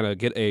 Yeah, kind of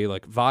get a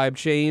vibe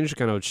change,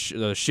 kind of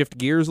shift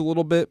gears a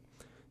little bit.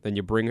 Then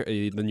you bring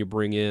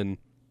in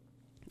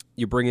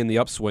the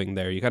upswing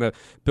there. You kind of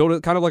build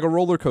it kind of like a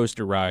roller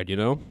coaster ride,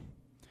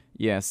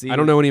 Yeah. See, I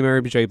don't know any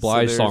Mary J.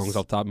 Blige songs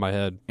off the top of my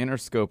head.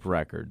 Interscope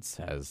Records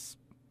has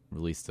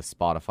released a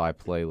Spotify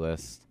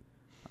playlist.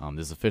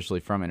 This is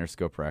officially from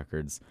Interscope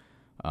Records.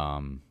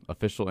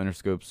 Official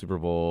Interscope Super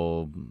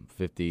Bowl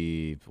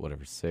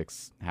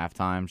 6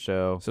 halftime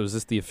show. So is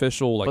this the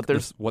official but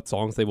there's what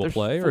songs they will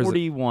play? There's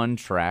 41 or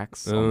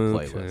tracks on the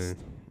playlist.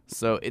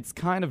 So it's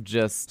kind of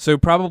just so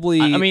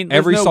probably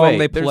every song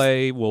they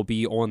play will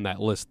be on that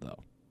list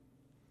though.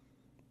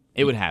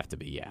 It would have to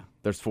be, yeah.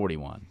 There's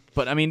 41.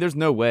 But there's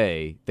no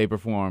way they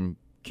perform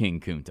King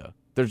Kunta.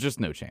 There's just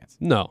no chance.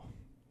 No,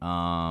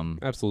 Um,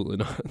 absolutely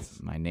not.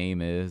 My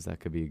Name Is, that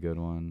could be a good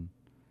one.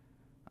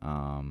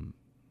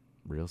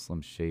 Real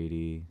Slim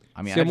Shady.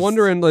 I mean, See, I'm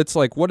wondering. It's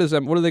like, what are they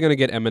going to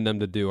get Eminem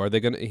to do? Are they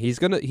going to? He's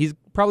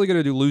probably going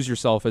to do "Lose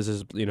Yourself" as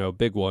his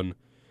big one.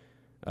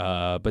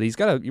 But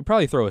you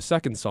probably throw a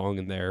second song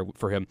in there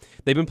for him.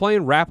 They've been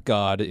playing Rap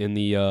God in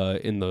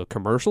the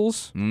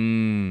commercials,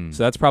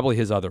 so that's probably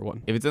his other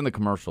one. If it's in the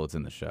commercial, it's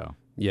in the show.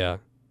 Yeah.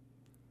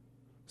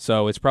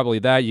 So it's probably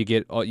that you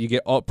get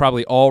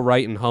probably All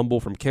Right and Humble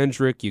from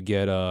Kendrick. You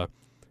get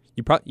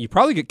you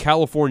probably get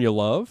California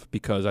Love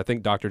because I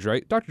think Dr.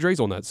 Dre's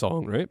on that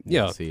song, right?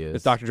 Yeah, Yes, he is.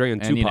 It's Dr. Dre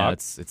and Tupac. You know,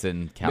 it's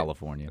in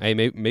California. Hey,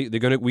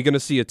 we're gonna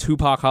see a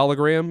Tupac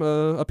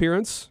hologram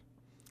appearance.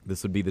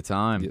 This would be the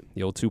time.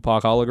 The old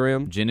Tupac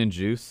hologram. Gin and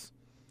Juice.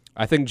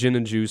 I think Gin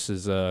and Juice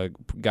is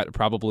got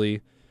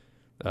probably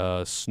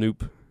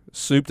Snoop.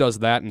 Snoop does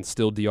that and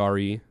still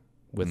DRE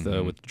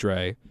with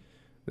Dre,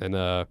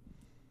 and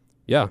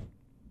yeah,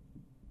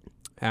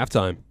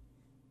 halftime.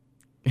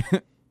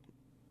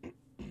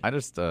 I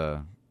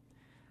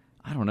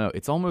don't know.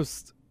 It's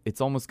almost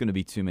going to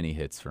be too many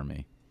hits for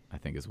me. I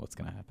think is what's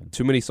going to happen.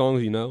 Too many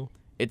songs,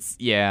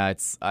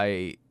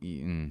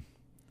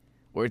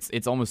 Or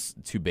it's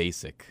almost too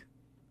basic.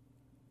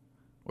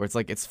 Where it's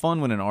like it's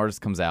fun when an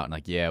artist comes out and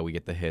like, yeah, we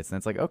get the hits, and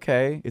it's like,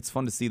 okay, it's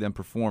fun to see them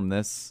perform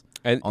this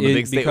and on the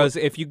big stage. Because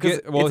if you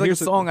get, it's like a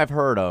song I've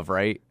heard of,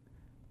 right?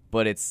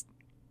 But it's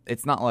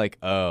not like,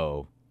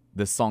 oh,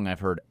 this song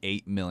I've heard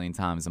 8 million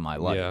times in my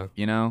life. Yeah.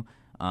 You know,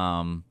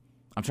 I'm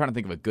trying to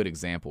think of a good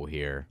example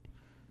here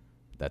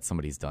that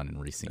somebody's done in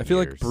recent years. I feel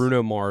like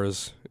Bruno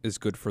Mars is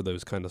good for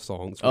those kind of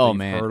songs. Oh, you've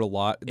man. heard a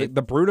lot.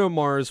 The Bruno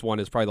Mars one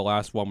is probably the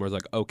last one where it's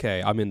like,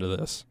 okay, I'm into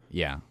this.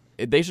 Yeah,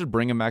 they should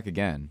bring him back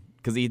again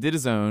because he did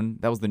his own.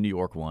 That was the New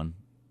York one,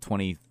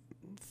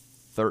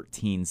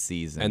 2013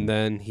 season. And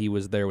then he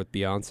was there with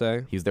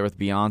Beyonce. He was there with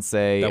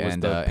Beyonce That was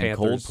and the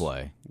Panthers.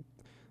 Coldplay.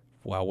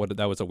 Wow,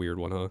 that was a weird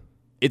one, huh?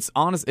 It's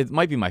honest. It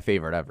might be my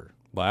favorite ever.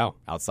 Wow.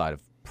 Outside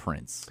of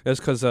Prince. That's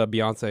because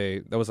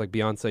Beyonce. That was like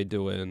Beyonce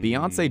doing.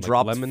 Beyonce like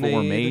dropped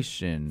Lemonade.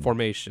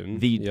 Formation.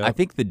 Yep. I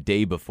think the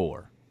day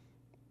before.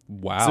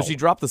 Wow. So she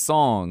dropped the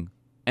song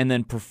and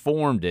then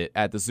performed it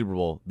at the Super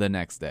Bowl the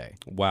next day.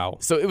 Wow.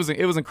 So it was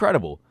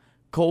incredible.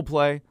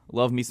 Coldplay,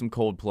 love me some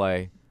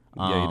Coldplay.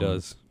 Yeah, he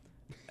does.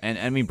 And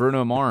I mean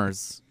Bruno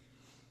Mars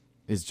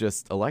is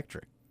just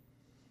electric.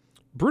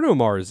 Bruno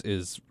Mars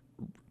is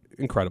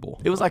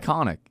incredible. It was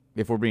iconic,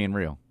 if we're being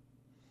real.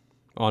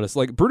 Honest,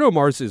 like Bruno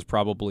Mars is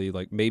probably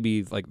like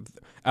maybe like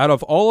out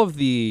of all of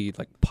the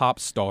like pop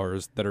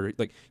stars that are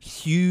like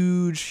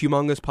huge,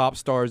 humongous pop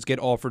stars get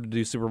offered to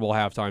do Super Bowl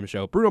halftime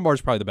show. Bruno Mars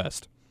is probably the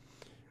best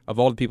of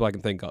all the people I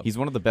can think of. He's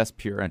one of the best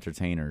pure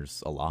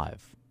entertainers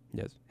alive.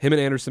 Yes, him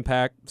and Anderson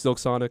 .Paak, Silk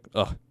Sonic.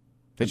 Ugh,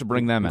 They should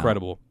bring them out.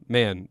 incredible.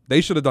 Man,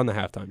 they should have done the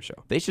halftime show.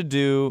 They should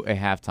do a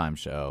halftime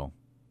show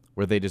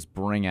where they just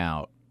bring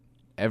out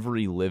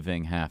every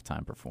living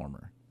halftime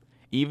performer.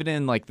 Even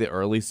in like the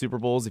early Super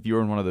Bowls, if you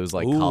were in one of those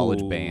like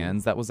college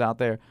bands that was out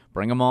there,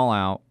 bring them all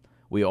out.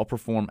 We all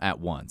perform at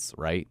once,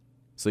 right?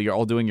 So you're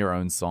all doing your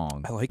own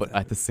song, I like but that.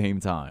 at the same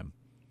time.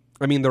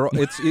 I mean,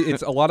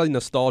 it's a lot of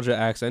nostalgia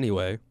acts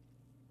anyway.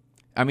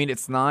 I mean,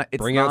 it's not.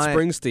 Bring out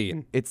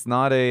Springsteen. It's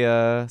not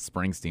a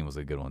Springsteen was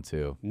a good one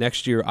too.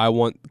 Next year, I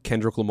want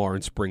Kendrick Lamar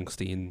and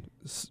Springsteen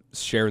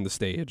sharing the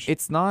stage.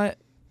 It's not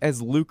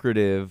as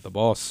lucrative. The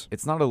boss.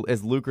 It's not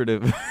as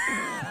lucrative.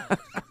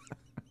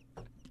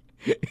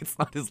 It's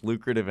not as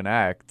lucrative an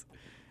act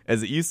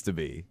as it used to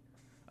be.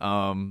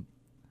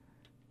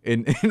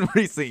 In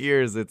recent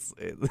years, it's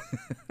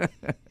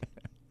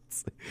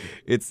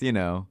you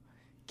know,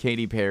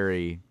 Katy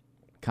Perry,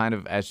 kind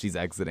of as she's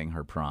exiting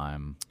her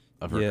prime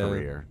of her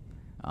career.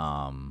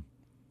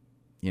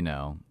 You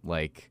know,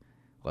 like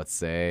let's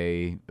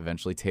say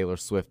eventually Taylor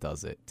Swift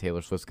does it.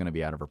 Taylor Swift's going to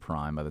be out of her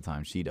prime by the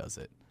time she does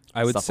it.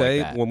 I would Stuff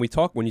say like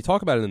that. when you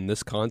talk about it in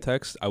this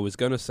context, I was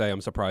gonna say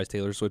I'm surprised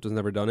Taylor Swift has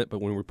never done it,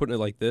 but when we're putting it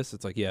like this,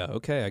 it's like, yeah,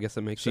 okay, I guess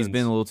that makes sense. She's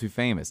been a little too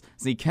famous.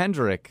 See,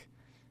 Kendrick,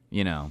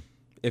 you know,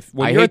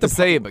 when I you're hate at the to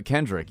say it, but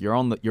Kendrick, you're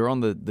on the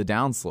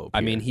downslope. I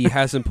here. mean, he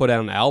hasn't put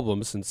out an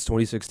album since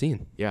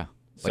 2016. yeah, like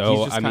So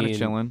he's just I kind mean, of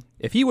chilling.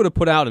 if he would have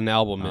put out an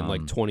album in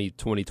like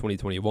 2020,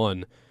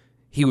 2021,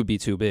 he would be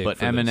too big. But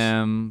for this.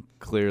 Eminem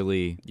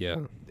clearly, yeah,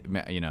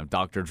 you know,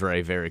 Dr.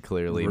 Dre very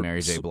clearly,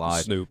 Mary J.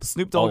 Blige, Snoop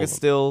Snoop all Dogg of is them.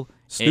 still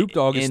Snoop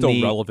Dogg is in still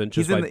the- relevant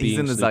just he's in by the, he's being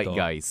in the Snoop Dogg.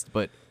 zeitgeist,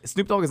 but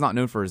Snoop Dogg is not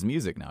known for his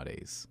music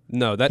nowadays.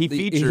 No, that He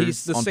features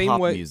he's the on same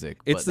pop way. music,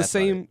 It's but the that's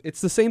about same.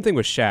 It's the same thing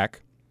with Shaq.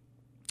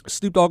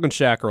 Snoop Dogg and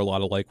Shaq are a lot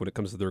alike when it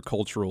comes to their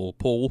cultural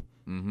pull,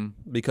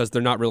 because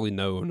they're not really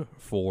known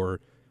for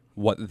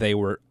what they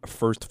were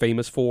first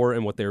famous for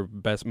and what they're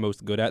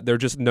most good at. They're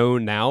just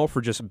known now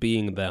for just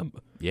being them.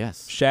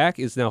 Yes, Shaq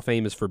is now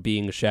famous for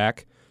being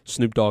Shaq.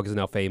 Snoop Dogg is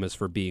now famous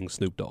for being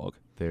Snoop Dogg.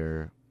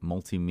 they're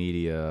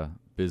multimedia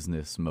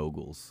business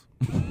moguls.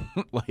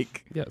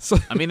 Like, Yes.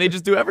 I mean, they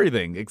just do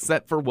everything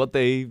except for what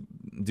they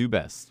do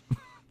best.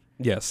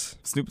 Yes.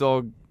 Snoop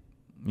Dogg,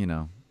 you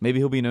know, Maybe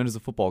he'll be known as a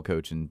football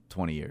coach in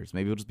 20 years.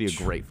 Maybe he'll just be a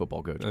great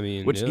football coach. I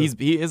mean, which yeah.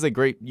 he is a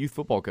great youth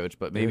football coach,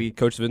 but maybe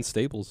Coach Vince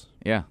Staples.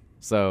 yeah.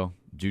 So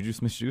Juju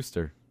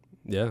Smith-Schuster,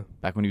 Yeah,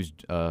 back when he was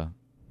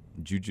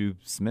Juju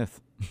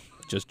Smith,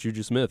 just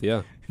Juju Smith.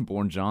 Yeah,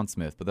 born John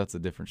Smith, but that's a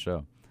different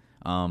show.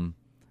 I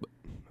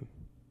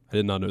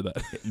did not know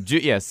that.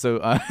 Yeah, so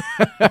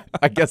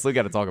I guess we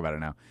got to talk about it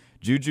now.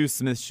 Juju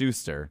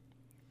Smith-Schuster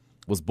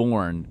was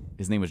born.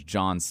 His name was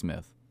John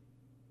Smith.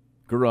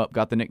 Grew up,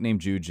 got the nickname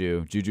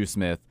Juju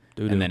Smith,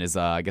 Doo-doo. and then his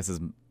I guess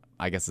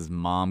his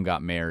mom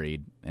got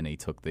married, and he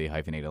took the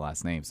hyphenated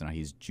last name. So now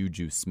he's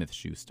Juju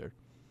Smith-Schuster,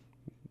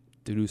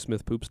 Doo-doo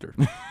Smith Poopster.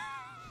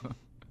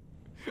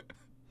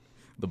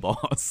 the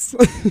boss.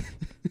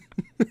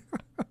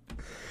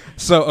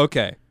 So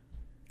okay,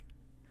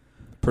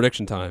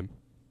 prediction time.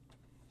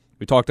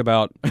 We talked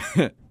about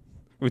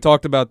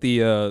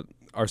the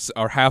our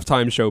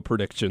halftime show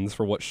predictions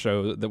for what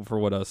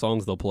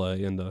songs they'll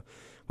play, and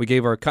we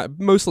gave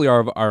mostly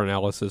our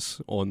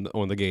analysis on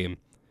the game.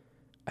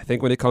 I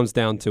think when it comes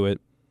down to it,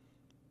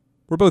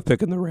 we're both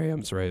picking the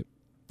Rams, right?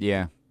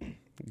 Yeah,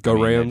 Go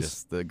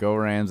Rams. The Go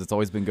Rams. It's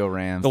always been Go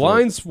Rams. The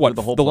line's what?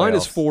 The whole the line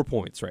is playoffs. 4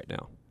 points right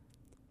now.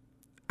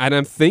 And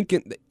I'm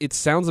thinking it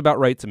sounds about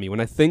right to me. When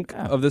I think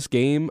of this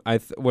game,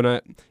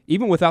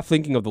 even without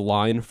thinking of the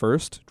line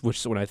first,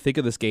 which when I think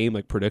of this game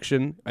like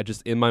prediction, I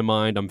just in my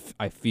mind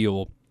I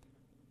feel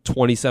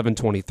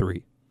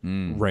 27-23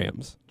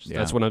 Rams. Yeah.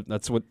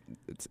 That's what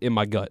it's in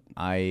my gut.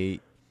 I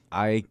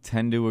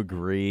tend to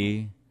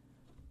agree.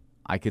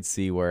 I could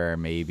see where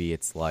maybe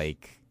it's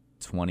like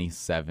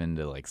 27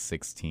 to like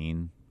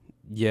 16.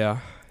 Yeah.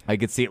 I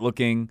could see it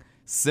looking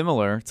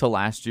similar to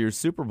last year's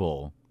Super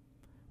Bowl,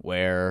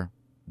 where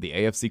the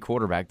AFC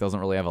quarterback doesn't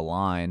really have a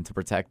line to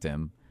protect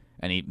him,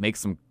 and he makes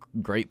some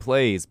great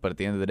plays, but at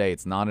the end of the day,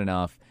 it's not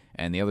enough,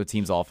 and the other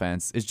team's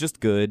offense is just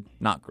good.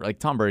 Not like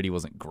Tom Brady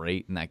wasn't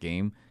great in that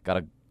game. Got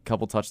a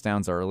couple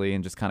touchdowns early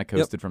and just kind of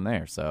coasted from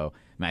there. So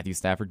Matthew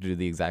Stafford could do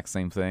the exact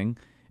same thing.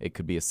 It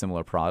could be a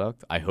similar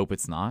product. I hope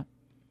it's not.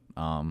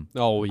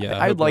 Oh yeah,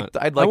 I'd like.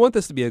 I want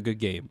this to be a good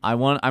game. I'm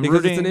because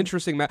rooting. it's an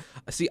interesting match.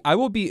 See, I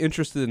will be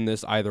interested in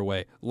this either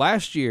way.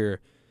 Last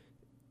year,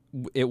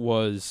 it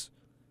was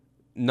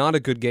not a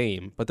good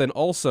game, but then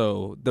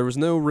also there was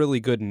no really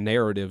good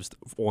narratives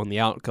on the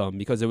outcome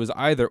because it was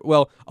either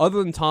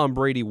other than Tom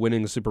Brady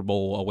winning the Super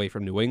Bowl away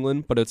from New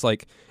England, but it's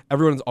like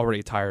everyone's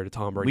already tired of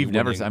Tom Brady.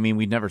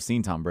 We've never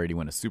seen Tom Brady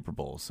win a Super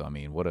Bowl, so I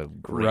mean, what a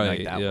great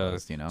night that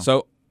was, you know.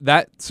 So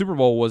that Super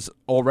Bowl was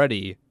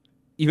already,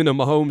 even though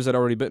Mahomes had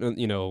already been,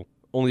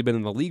 only been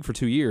in the league for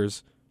 2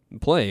 years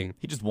playing,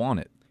 He just won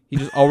it. he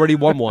just already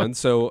won one.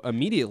 So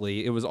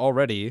immediately it was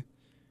already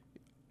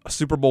a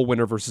Super Bowl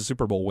winner versus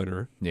Super Bowl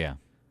winner. Yeah.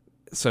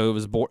 So it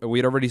was we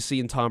had already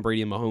seen Tom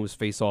Brady and Mahomes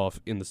face off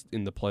in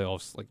the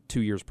playoffs like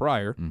 2 years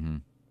prior. Mm-hmm.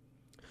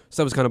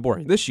 So that was kind of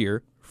boring. This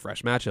year,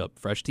 fresh matchup,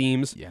 fresh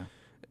teams, Yeah.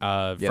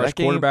 fresh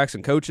quarterbacks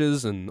and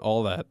coaches and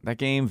all that. That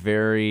game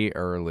very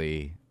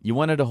early. You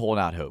wanted to hold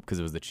out hope because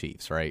it was the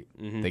Chiefs, right?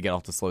 Mhm. They get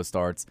off to slow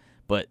starts,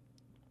 but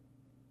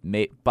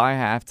by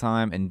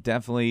halftime and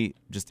definitely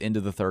just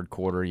into the third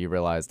quarter, you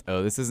realized,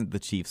 oh, this isn't the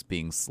Chiefs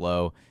being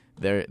slow.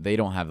 They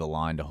don't have the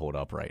line to hold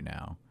up right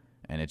now,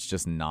 and it's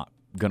just not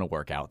gonna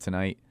work out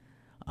tonight.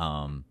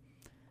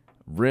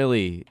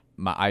 Really,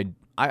 I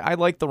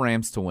like the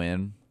Rams to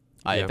win.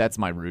 Yeah. That's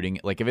my rooting.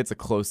 Like if it's a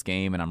close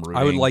game and I'm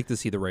rooting, I would like to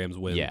see the Rams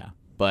win. yeah.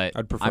 But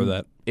I'd prefer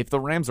that. If the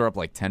Rams are up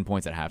like 10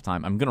 points at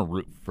halftime, I'm gonna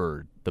root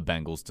for the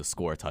Bengals to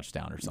score a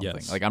touchdown or something.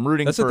 Yes. Like I'm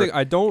rooting. That's for, the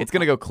thing. It's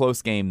gonna go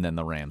close game, then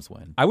the Rams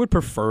win. I would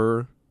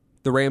prefer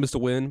the Rams to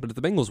win, but if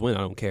the Bengals win, I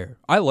don't care.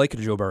 I like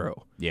Joe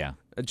Burrow. Yeah.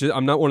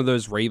 I'm not one of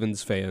those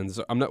Ravens fans.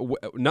 I'm not.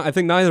 I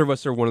think neither of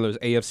us are one of those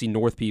AFC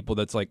North people.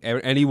 That's like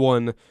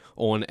anyone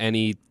on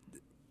any,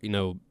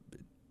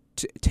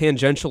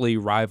 tangentially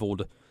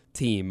rivaled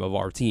team of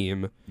our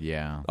team.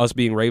 Yeah. Us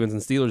being Ravens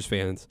and Steelers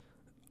fans.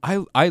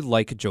 I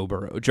like Joe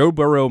Burrow. Joe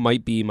Burrow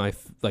might be my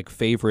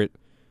favorite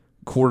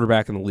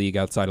quarterback in the league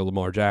outside of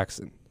Lamar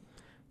Jackson.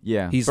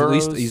 Yeah. He's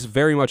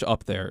very much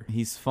up there.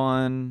 He's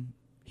fun.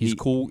 He's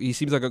cool. He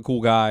seems like a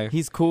cool guy.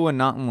 He's cool and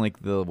not in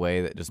like the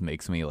way that just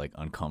makes me like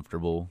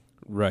uncomfortable.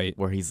 Right.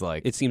 Where he's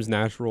like It seems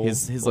natural.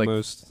 his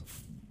almost.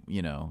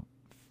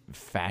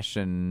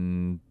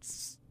 Fashion,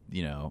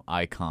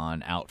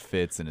 icon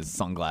outfits and his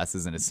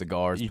sunglasses and his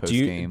cigars post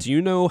Do game.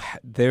 you know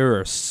there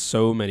are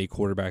so many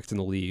quarterbacks in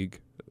the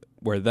league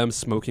where them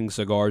smoking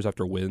cigars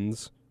after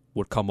wins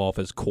would come off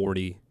as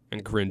corny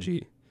and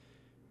cringy?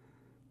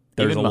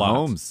 There's Even a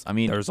Mahomes. lot. I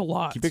mean, there's a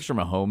lot. Can you picture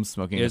Mahomes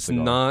smoking a It's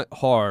cigar? not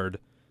hard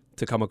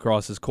to come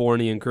across as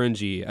corny and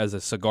cringy as a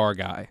cigar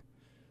guy,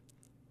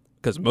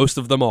 because most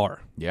of them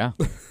are. Yeah.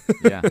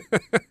 Yeah.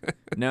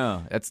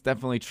 No, that's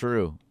definitely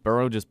true.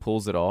 Burrow just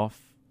pulls it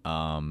off.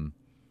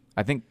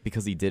 I think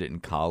because he did it in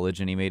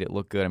college and he made it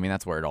look good. I mean,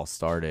 that's where it all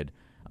started.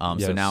 So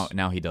Yes.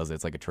 now he does it.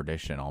 It's like a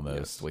tradition almost.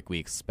 Yes. Like we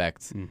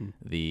expect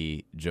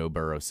the Joe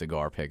Burrow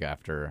cigar pick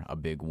after a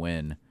big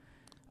win.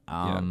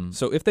 Yeah.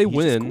 So if they he's just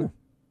win, cool.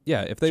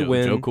 if they Joe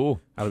win,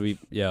 Cool.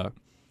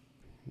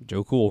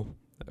 Joe Cool.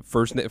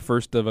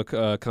 First of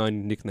a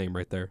kind nickname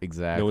right there.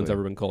 Exactly. No one's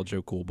ever been called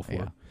Joe Cool before.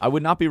 Yeah. I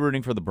would not be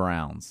rooting for the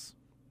Browns.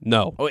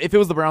 No. Oh, if it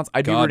was the Browns,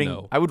 I'd be God, rooting.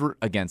 no. I would root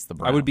against the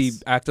Browns. I would be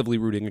actively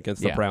rooting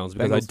against the Yeah. Browns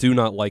because I Bengals- do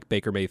not like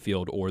Baker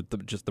Mayfield or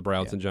just the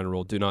Browns Yeah. in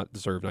general. Do not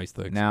deserve nice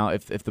things. Now,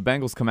 if the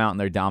Bengals come out and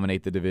they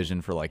dominate the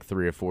division for like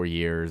 3 or 4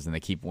 years and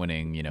they keep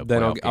winning, then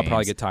playoff I'll probably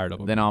games, get tired of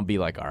them. Then I'll be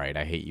like, all right,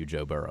 I hate you,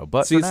 Joe Burrow.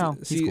 But See, for now,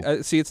 he's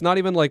cool. see, it's not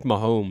even like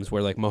Mahomes,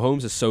 where like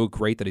Mahomes is so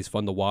great that he's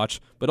fun to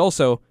watch, but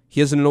also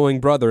he has an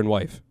annoying brother and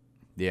wife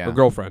Yeah. or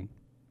girlfriend.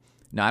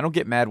 Now, I don't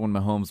get mad when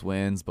Mahomes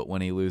wins, but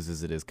when he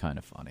loses, it is kind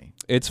of funny.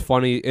 It's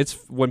funny. It's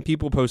when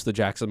people post the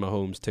Jackson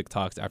Mahomes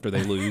TikToks after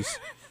they lose.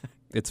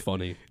 It's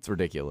funny. It's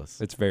ridiculous.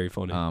 It's very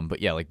funny.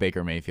 But yeah, like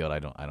Baker Mayfield,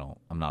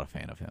 I'm not a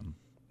fan of him.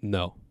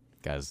 No.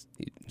 Guys,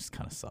 he just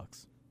kind of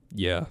sucks.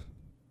 Yeah.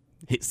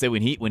 So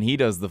when he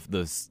does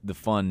the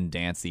fun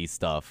dancey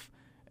stuff,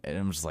 and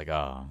I'm just like,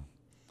 oh,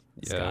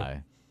 this Yeah.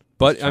 guy.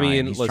 But He's I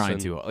mean, he's listen. trying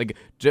too like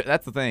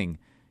that's the thing.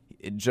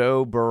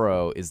 Joe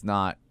Burrow is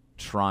not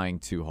trying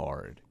too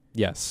hard.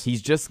 Yes.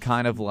 He's just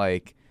kind of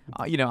like,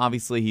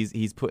 obviously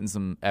he's putting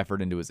some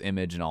effort into his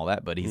image and all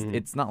that, but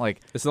it's not like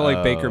It's not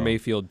like Baker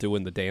Mayfield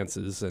doing the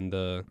dances and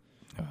Oh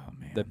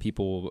man, that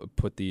people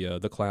put the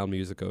clown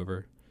music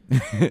over.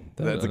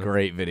 that's a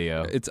great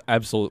video. It's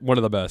absolute one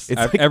of the best.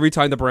 It's like- Every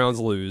time the Browns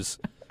lose,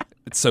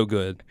 it's so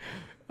good.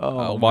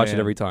 I'll watch it man.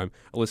 every time.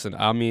 Listen,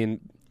 I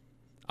mean,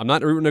 I'm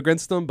not rooting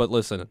against them, but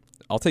listen,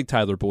 I'll take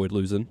Tyler Boyd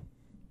losing.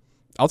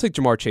 I'll take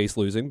Jamar Chase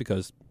losing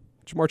because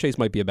Jamar Chase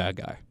might be a bad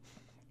guy.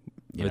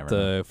 You But never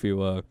know. if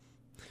you,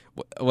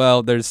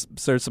 well, there's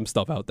some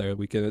stuff out there.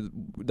 We can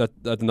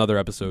that's another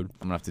episode.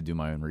 I'm gonna have to do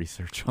my own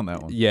research on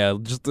that one. Yeah,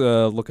 just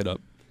look it up.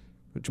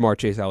 Jamar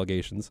Chase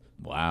allegations.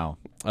 Wow.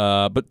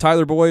 But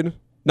Tyler Boyd,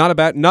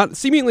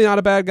 seemingly not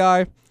a bad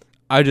guy.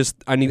 I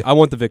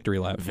want the victory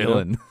lap. you know?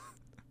 Villain.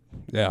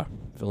 Yeah,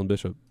 Villain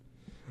Bishop.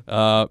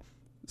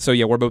 So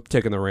yeah, we're both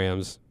taking the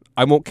Rams.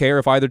 I won't care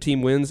if either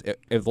team wins,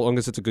 as long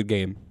as it's a good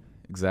game.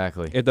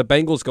 Exactly. If the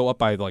Bengals go up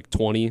by like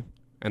 20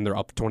 and they're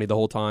up 20 the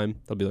whole time,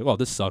 they'll be like, "Oh,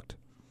 this sucked.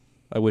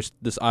 I wish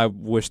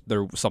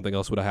there was something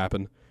else would have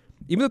happened."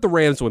 Even if the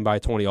Rams win by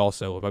 20,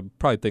 also, I'd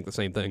probably think the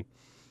same thing.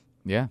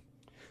 Yeah.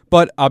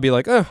 But I'll be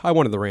like, I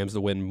wanted the Rams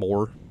to win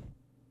more.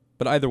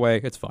 But either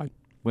way, it's fine.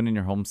 Win in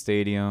your home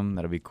stadium,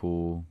 that'd be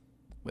cool.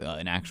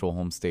 An actual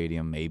home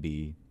stadium,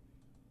 maybe.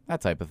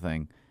 That type of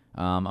thing.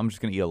 I'm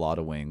just gonna eat a lot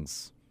of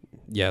wings,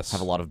 Yes.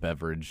 have a lot of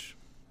beverage,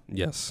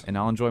 Yes. and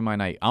I'll enjoy my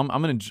night. I'm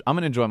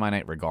gonna enjoy my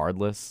night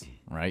regardless,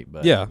 right?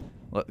 But Yeah.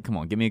 come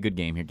on, give me a good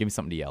game here. Give me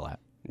something to yell at.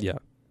 Yeah.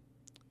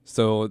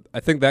 So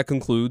I think that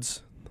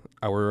concludes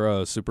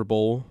our Super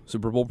Bowl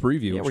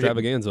preview Yeah, we're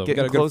extravaganza. We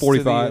getting got a good close to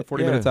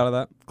 40 the- minutes out of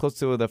that. Close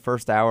to the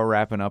first hour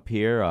wrapping up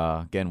here.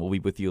 Again, we'll be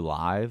with you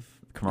live,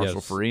 commercial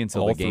Yes, free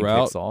until all the game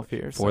throughout kicks off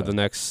here. For so the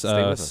next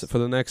stay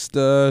with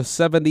us.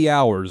 70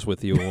 hours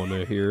with you on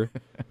here.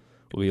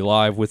 We'll be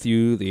live with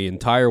you the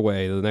entire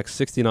way, the next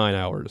 69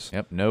 hours.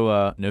 Yep.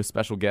 No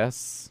special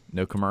guests,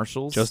 no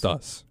commercials, Just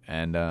us.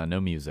 and no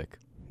music.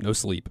 No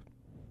sleep.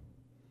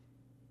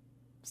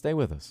 Stay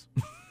with us.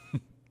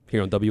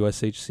 Here on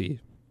WSHC.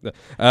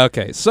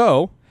 Okay,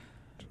 so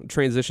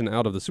transition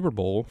out of the Super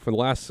Bowl for the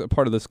last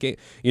part of this game.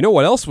 You know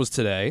what else was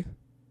today?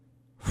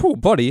 Whew,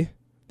 buddy,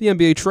 the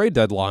NBA trade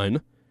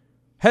deadline,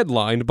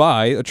 headlined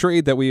by a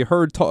trade that we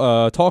heard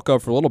talk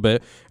of for a little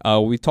bit.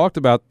 We talked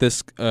about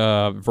this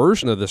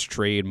version of this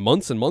trade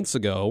months and months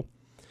ago,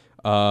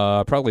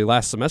 probably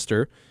last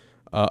semester.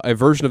 A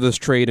version of this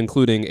trade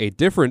including a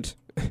different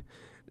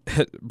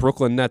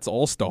Brooklyn Nets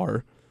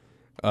All-Star,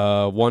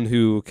 one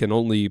who can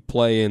only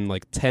play in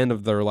like 10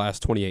 of their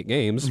last 28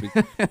 games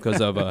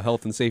because of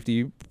health and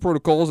safety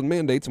protocols and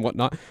mandates and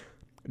whatnot.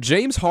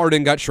 James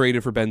Harden got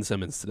traded for Ben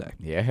Simmons today.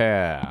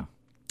 Yeah.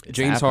 It's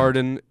James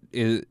happened.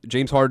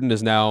 Harden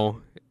is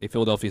now a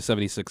Philadelphia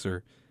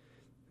 76er.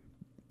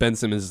 Ben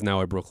Simmons is now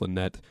a Brooklyn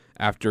Net.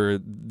 After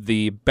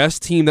the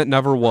best team that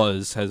never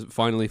was has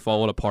finally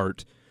fallen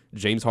apart,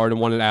 James Harden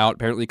wanted out.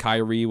 Apparently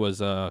Kyrie was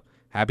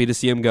happy to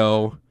see him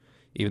go,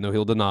 even though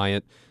he'll deny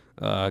it.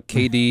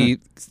 KD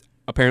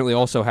apparently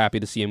also happy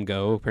to see him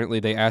go.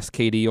 Apparently they asked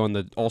KD on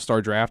the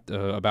All-Star draft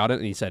about it,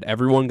 and he said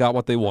everyone got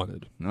what they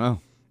wanted. Oh.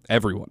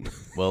 Everyone.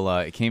 Well,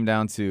 it came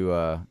down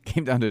to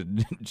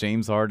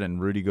James Harden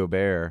and Rudy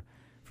Gobert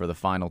for the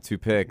final 2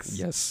 picks.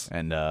 Yes.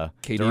 And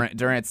KD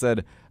Durant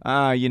said,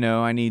 I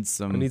need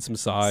some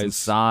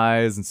size.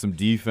 and some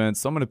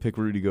defense. So I'm going to pick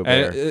Rudy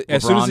Gobert.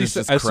 As soon LeBron as he is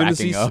said,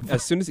 just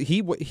as soon as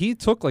he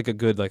took like a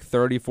good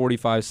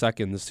 30-45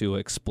 seconds to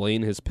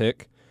explain his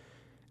pick.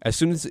 As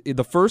soon as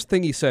the first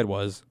thing he said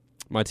was,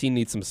 "My team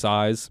needs some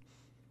size,"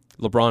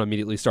 LeBron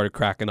immediately started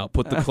cracking up.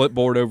 Put the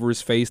clipboard over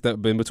his face that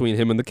had been between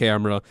him and the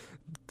camera.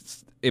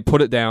 It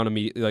put it down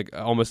immediately,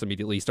 almost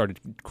immediately. He started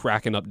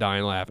cracking up,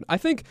 dying laughing. I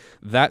think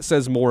that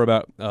says more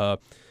about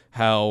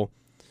how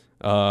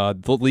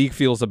the league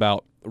feels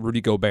about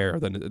Rudy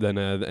Gobert than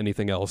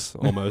anything else.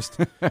 Almost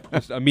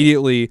just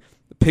immediately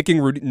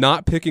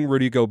not picking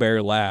Rudy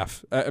Gobert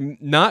last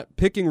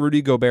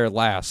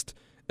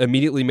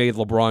immediately made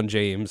LeBron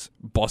James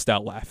bust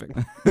out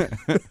laughing.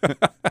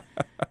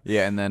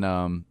 Yeah, and then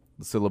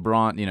so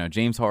LeBron,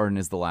 James Harden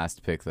is the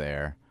last pick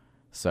there,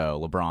 so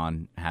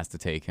LeBron has to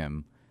take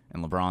him,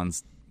 and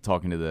LeBron's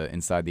talking to the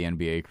inside the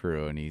NBA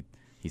crew, and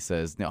he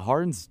says, "Now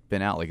Harden's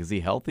been out. Like, is he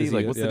healthy?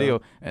 Like, what's the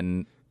deal?"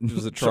 And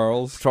Was it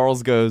Charles?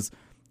 Charles goes,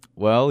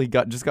 "Well, he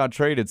just got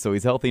traded, so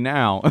he's healthy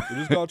now." He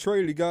just got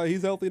traded.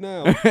 He's healthy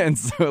now. And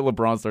so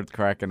LeBron starts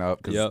cracking up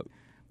because Yep.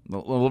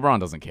 LeBron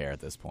doesn't care at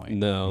this point.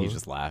 No. He's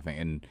just laughing,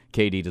 and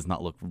KD does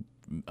not look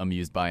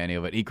amused by any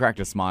of it. He cracked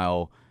a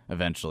smile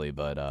eventually,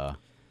 but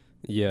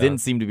Yeah. didn't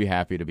seem to be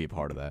happy to be a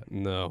part of that.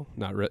 No,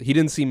 not really. He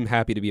didn't seem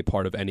happy to be a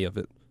part of any of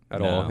it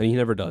at No. all, and he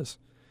never does.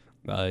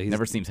 He's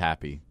Never seems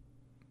happy.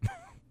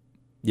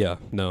 Yeah,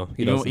 no, he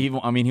He doesn't.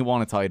 he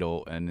won a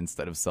title, and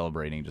instead of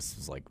celebrating, just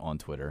was like on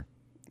Twitter,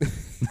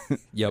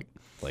 Yep.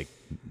 like,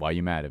 "Why are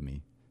you mad at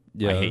me?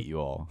 Yeah. I hate you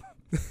all."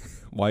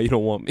 Why you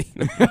don't want me?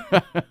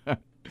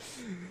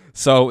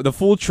 So the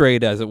full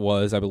trade, as it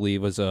was, I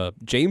believe, was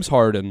James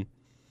Harden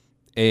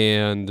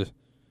and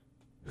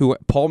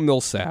Paul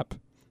Millsap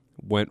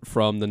went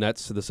from the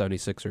Nets to the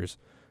 76ers,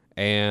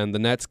 and the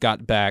Nets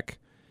got back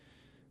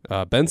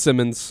Ben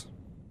Simmons,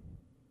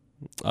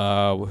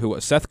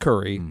 Seth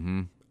Curry,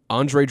 Mm-hmm.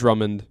 Andre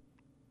Drummond,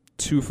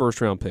 2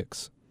 first-round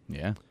picks.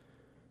 Yeah.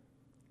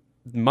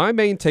 My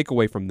main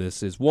takeaway from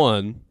this is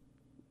my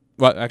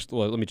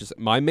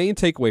main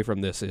takeaway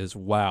from this is,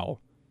 wow,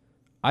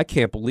 I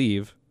can't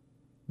believe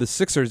the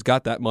Sixers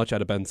got that much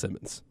out of Ben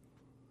Simmons.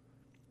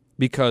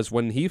 Because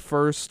when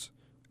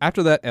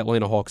after that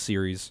Atlanta Hawks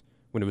series,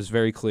 when it was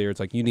very clear, it's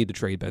like, you need to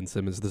trade Ben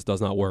Simmons, this does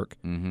not work.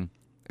 Mm-hmm.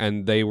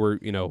 And they were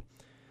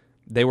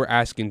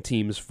asking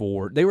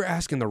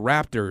the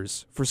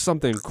Raptors for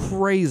something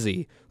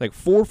crazy, like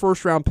 4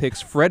 first-round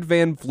picks, Fred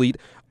VanVleet,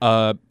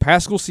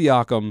 Pascal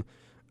Siakam,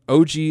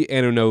 OG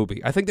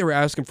Anunoby. I think they were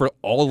asking for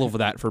all of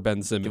that for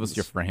Ben Simmons. Give us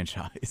your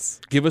franchise.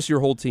 Give us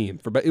your whole team.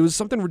 It was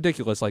something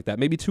ridiculous like that.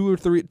 Maybe two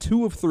of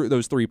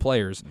those 3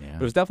 players. Yeah.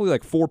 It was definitely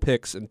like 4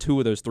 picks and 2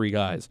 of those 3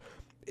 guys.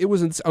 I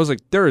was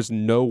like, there is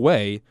no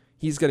way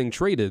he's getting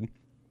traded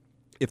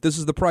if this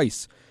is the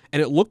price.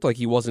 And it looked like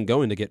he wasn't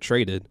going to get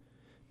traded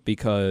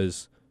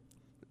because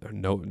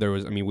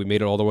we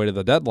made it all the way to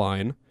the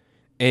deadline,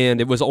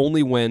 and it was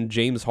only when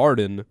James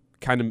Harden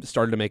kind of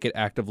started to make it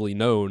actively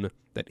known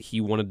that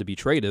he wanted to be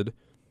traded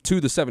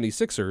to the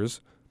 76ers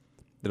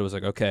that it was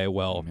like, okay,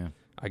 well, Yeah.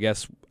 I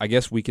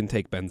guess we can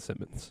take Ben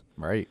Simmons.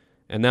 Right.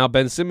 And now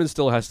Ben Simmons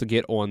still has to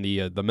get on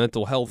the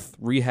mental health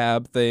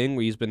rehab thing.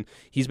 Where he's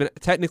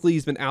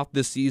been out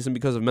this season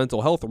because of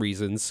mental health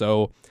reasons.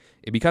 So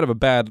it'd be kind of a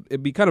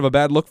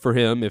bad look for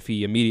him if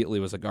he immediately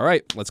was like, all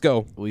right, let's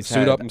go. Well,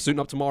 I'm suiting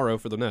up tomorrow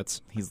for the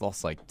Nets. He's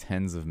lost like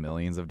tens of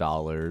millions of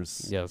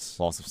dollars. Yes.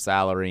 Loss of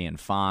salary and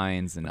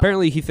fines, and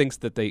Apparently he thinks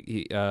that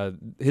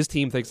his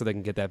team thinks that they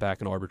can get that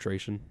back in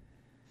arbitration.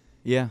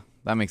 yeah,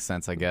 that makes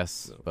sense, I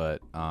guess.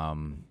 But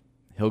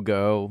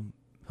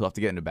he'll have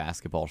to get into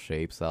basketball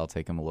shape, so that'll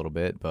take him a little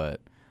bit.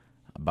 But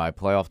by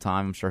playoff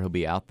time, I'm sure he'll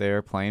be out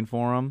there playing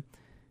for him.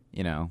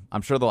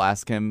 I'm sure they'll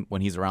ask him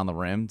when he's around the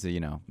rim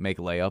to, make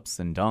layups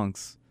and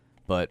dunks.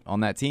 But on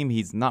that team,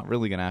 he's not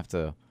really going to have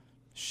to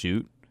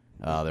shoot.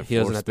 Their He floor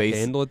doesn't have space, to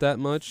handle it that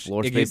much.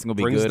 floor It spacing will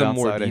be brings good them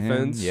more outside of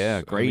defense. him.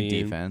 Yeah, great I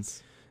mean,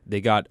 defense. They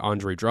got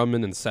Andre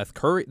Drummond and Seth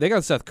Curry. They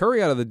got Seth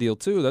Curry out of the deal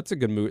too. That's a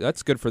good move.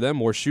 That's good for them.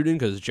 More shooting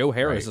because Joe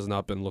Harris has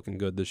not been looking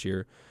good this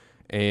year,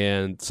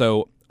 and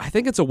so I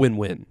think it's a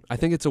win-win. I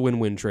think it's a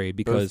win-win trade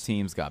because Both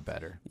teams got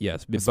better.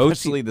 yes,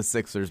 Especially the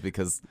Sixers,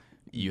 because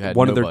you had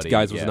one of nobody. their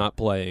guys was Yeah. not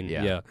playing.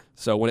 Yeah. Yeah.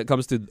 So when it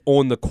comes to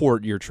on the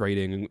court, you're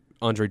trading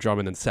Andre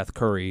Drummond and Seth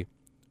Curry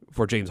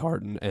for James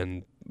Harden,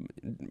 and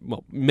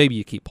well, maybe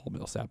you keep Paul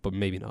Millsap, but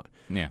maybe not.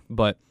 Yeah.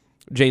 But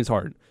James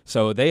Harden.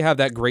 So they have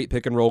that great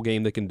pick and roll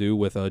game they can do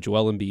with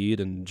Joel Embiid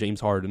and James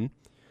Harden.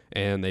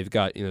 And they've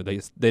got, they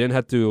didn't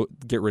have to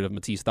get rid of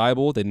Matisse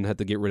Thybulle. They didn't have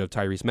to get rid of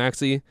Tyrese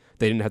Maxey.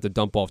 They didn't have to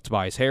dump off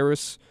Tobias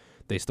Harris.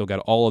 They still got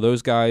all of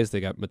those guys.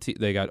 They got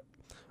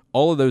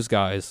all of those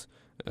guys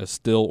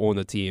still on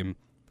the team.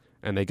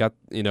 And they got,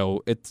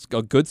 it's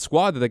a good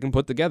squad that they can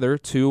put together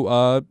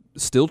to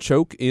still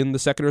choke in the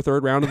second or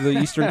third round of the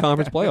Eastern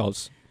Conference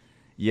playoffs.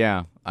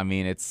 Yeah, I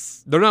mean,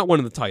 They're not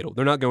winning the title.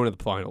 They're not going to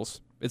the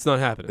finals. It's not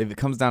happening. if it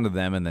comes down to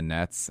them and the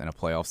Nets in a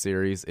playoff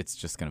series, it's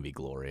just going to be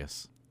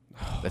glorious.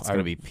 That's going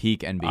to be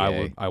peak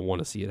NBA. I want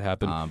to see it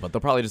happen. But they'll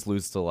probably just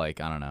lose to, I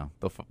don't know.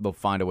 They'll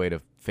find a way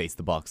to face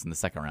the Bucks in the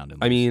second round.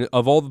 And I lose. mean,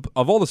 of all the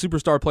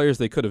superstar players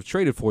they could have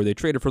traded for, they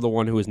traded for the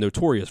one who is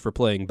notorious for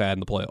playing bad in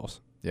the playoffs.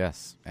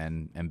 Yes,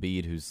 and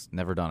Embiid, who's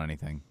never done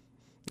anything.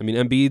 I mean,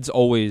 Embiid's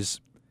always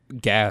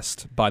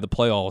gassed by the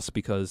playoffs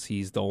because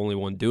he's the only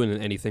one doing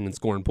anything and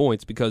scoring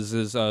points because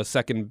his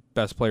second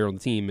best player on the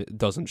team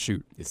doesn't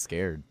shoot. He's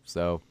scared.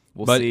 So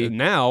we'll But see.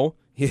 now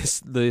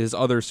his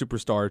other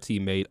superstar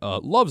teammate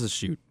loves to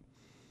shoot,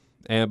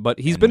 but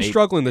he's been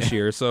struggling this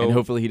year. So and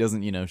hopefully he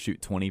doesn't,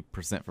 shoot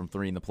 20% from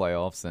three in the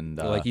playoffs, and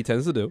like he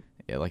tends to do.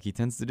 Yeah, like he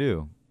tends to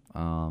do.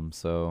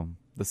 So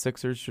the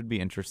Sixers should be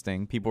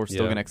interesting. People are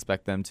still Yeah. going to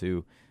expect them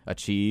to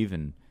achieve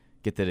and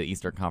get to the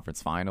Eastern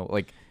Conference Final.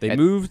 Like They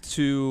moved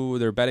to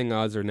their betting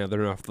odds are now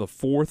they're now the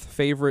 4th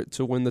favorite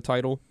to win the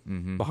title,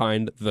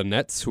 behind the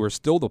Nets, who are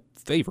still the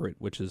favorite,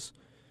 which is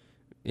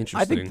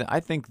interesting. I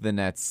think the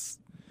Nets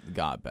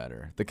got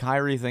better. The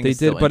Kyrie thing They is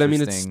still did, but I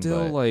mean, it's interesting,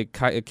 still but like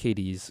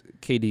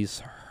KD's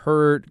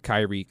hurt.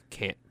 Kyrie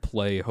can't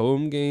play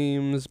home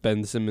games.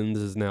 Ben Simmons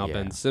is now Yeah.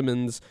 Ben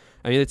Simmons.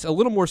 I mean, it's a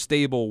little more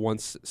stable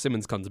once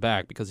Simmons comes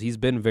back because he's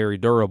been very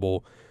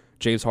durable.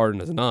 James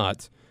Harden is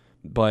not.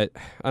 But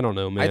I don't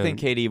know, man. I think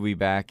KD will be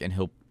back and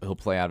he'll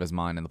play out of his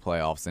mind in the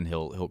playoffs and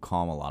he'll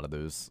calm a lot of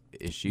those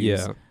issues.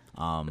 Yeah.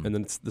 And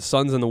then it's the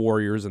Suns and the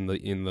Warriors in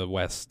the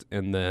West,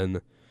 and then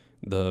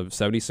the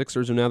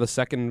 76ers are now the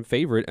second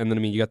favorite. And then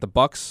I mean, you got the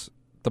Bucks.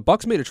 The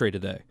Bucks made a trade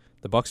today.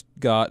 The Bucks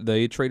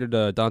traded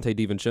Dante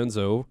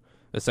DiVincenzo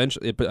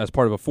essentially as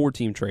part of a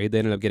 4-team trade. They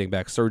ended up getting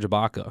back Serge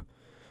Ibaka,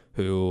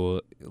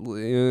 who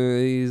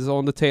he's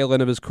on the tail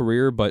end of his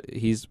career, but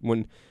he's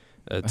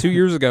 2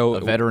 years ago,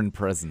 a veteran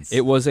presence.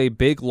 It was a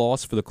big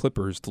loss for the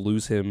Clippers to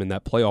lose him in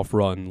that playoff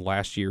run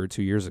last year or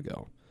 2 years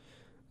ago.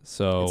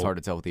 So it's hard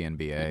to tell with the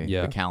NBA.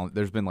 Yeah.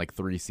 There's been like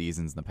 3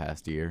 seasons in the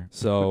past year.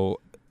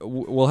 So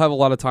we'll have a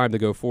lot of time to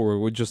go forward.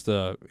 We'll just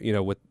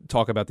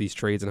talk about these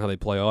trades and how they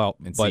play out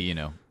And but,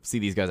 see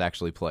these guys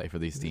actually play for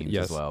these teams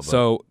yes. as well. But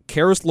So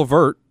Karis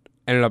LeVert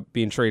ended up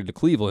being traded to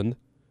Cleveland.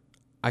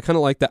 I kind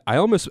of like that.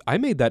 I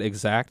made that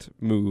exact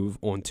move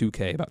on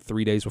 2K about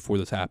 3 days before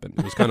this happened.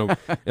 It was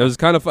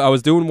kind of I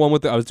was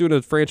doing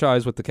a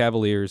franchise with the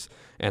Cavaliers,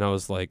 and I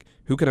was like,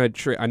 who can I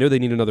trade? I know they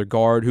need another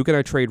guard. Who can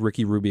I trade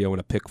Ricky Rubio and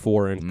a pick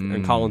for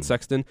and Colin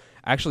Sexton?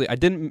 Actually, I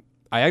didn't.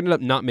 I ended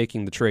up not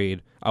making the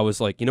trade. I was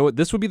like, you know what?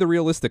 This would be the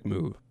realistic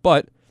move,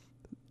 but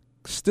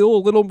still a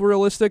little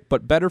realistic,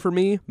 but better for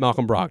me.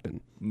 Malcolm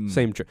Brogdon,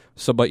 same trade.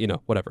 So, but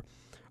whatever.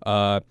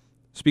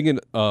 Speaking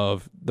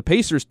of the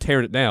Pacers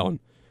tearing it down.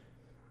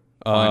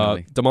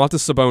 Finally.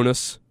 Domantas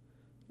Sabonis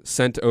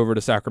sent over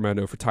to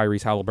Sacramento for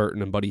Tyrese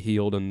Halliburton and Buddy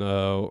Hield and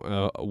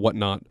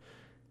whatnot.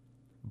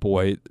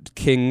 Boy,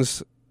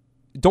 Kings,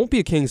 don't be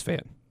a Kings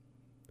fan.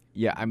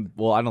 yeah, I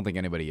don't think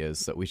anybody is,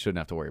 so we shouldn't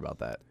have to worry about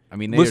that. I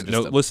mean,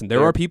 Listen,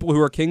 there are people who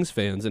are Kings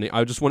fans, and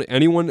I just want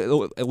anyone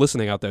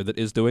listening out there that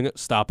is doing it,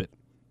 stop it.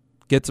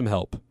 Get some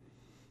help.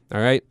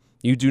 All right?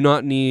 You do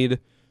not need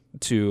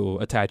to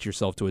attach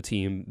yourself to a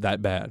team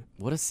that bad.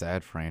 What a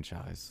sad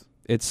franchise.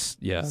 It's,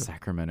 yeah.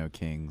 Sacramento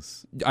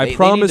Kings. I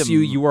promise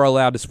you are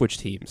allowed to switch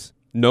teams.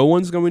 No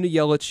one's going to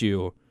yell at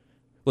you.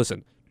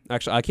 Listen,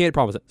 actually, I can't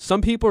promise it.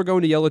 Some people are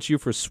going to yell at you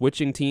for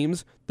switching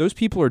teams. Those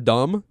people are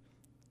dumb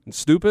and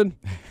stupid.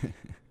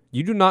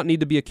 You do not need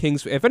to be a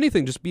Kings. If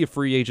anything, just be a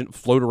free agent,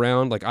 float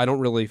around. Like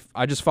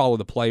I just follow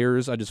the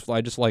players. I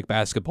just like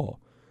basketball.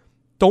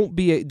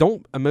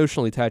 Don't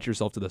emotionally attach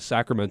yourself to the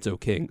Sacramento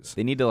Kings.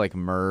 They need to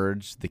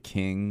merge the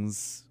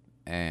Kings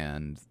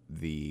and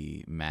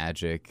the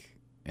Magic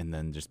and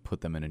then just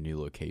put them in a new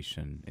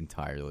location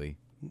entirely.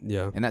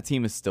 Yeah. And that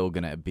team is still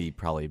going to be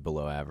probably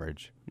below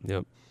average.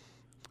 Yep.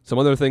 Some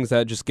other things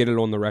that just get it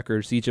on the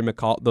record. CJ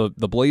McCollum,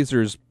 the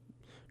Blazers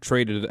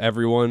traded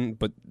everyone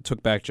but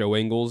took back Joe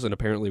Ingles, and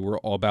apparently we're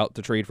all about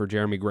to trade for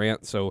Jeremy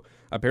Grant. So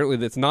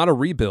apparently it's not a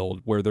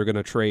rebuild where they're going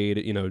to trade,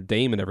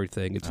 Dame and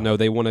everything. It's no,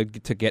 they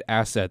want to get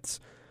assets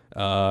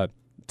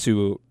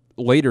to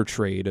later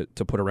trade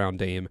to put around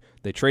Dame.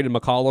 They traded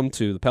McCollum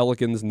to the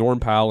Pelicans,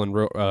 Norm Powell and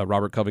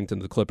Robert Covington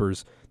to the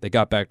Clippers. They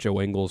got back Joe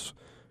Ingles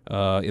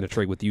in a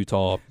trade with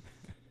Utah.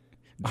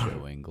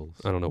 Joe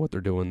Ingles. I don't know what they're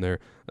doing there.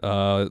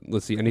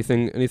 Let's see.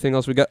 Anything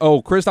else we got?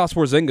 Oh, Kristaps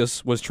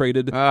Porzingis was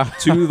traded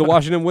to the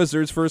Washington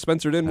Wizards for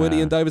Spencer Dinwiddie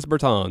and Davis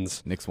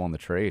Bertans. Knicks won the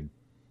trade.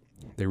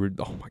 They were.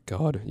 Oh my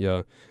God.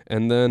 Yeah.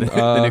 And then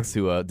the Knicks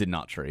who did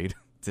not trade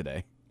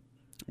today.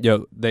 Yeah.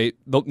 The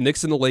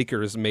Knicks and the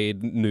Lakers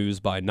made news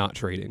by not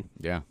trading.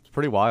 Yeah, it's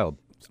pretty wild.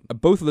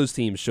 Both of those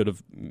teams should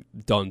have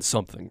done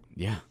something.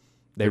 Yeah.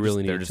 They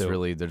really need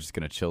to. They're just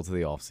going to chill to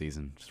the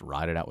offseason. Just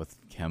ride it out with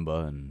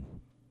Kemba and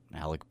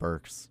Alec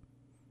Burks.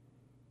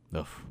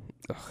 Ugh.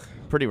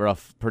 Pretty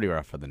rough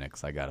for the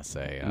Knicks, I gotta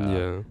say.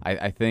 Yeah.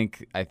 I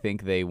think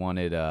they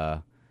wanted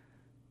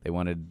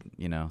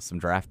some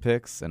draft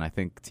picks, and I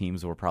think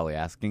teams were probably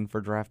asking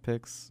for draft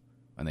picks,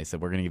 and they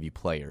said we're gonna give you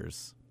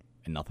players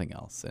and nothing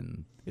else,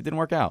 and it didn't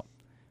work out.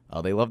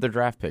 They love their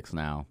draft picks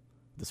now,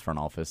 this front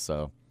office,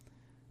 so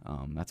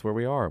that's where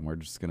we are, and we're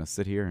just gonna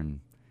sit here and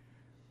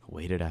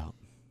wait it out.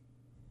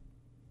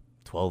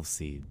 12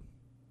 seed.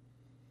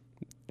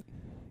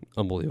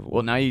 Unbelievable.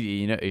 Well, now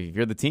you know if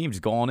you're the team,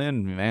 just go on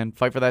in, man.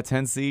 Fight for that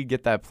 10 seed,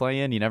 get that play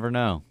in. You never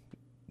know.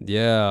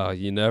 Yeah,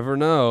 you never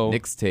know.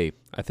 Knicks tape.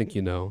 I think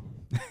you know.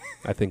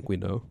 I think we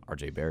know.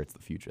 RJ Barrett's the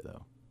future,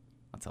 though.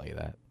 I'll tell you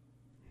that.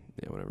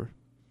 Yeah, whatever.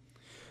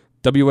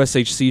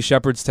 WSHC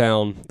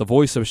Shepherdstown, the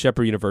voice of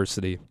Shepherd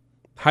University,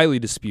 highly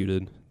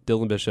disputed.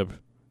 Dylan Bishop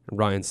and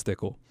Ryan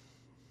Stickle.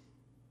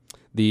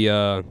 The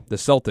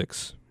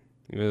Celtics.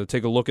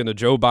 Take a look into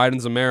Joe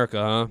Biden's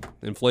America, huh?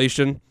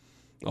 Inflation,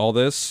 all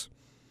this.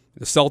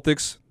 The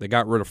Celtics, they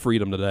got rid of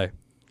Freedom today.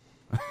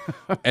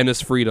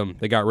 Ennis Freedom,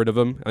 they got rid of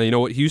him. And you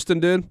know what Houston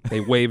did? They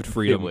waived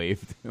Freedom. They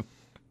waived him.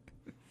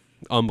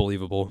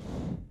 Unbelievable.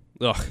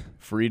 Ugh,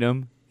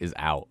 Freedom is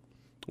out.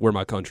 where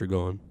my country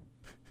going?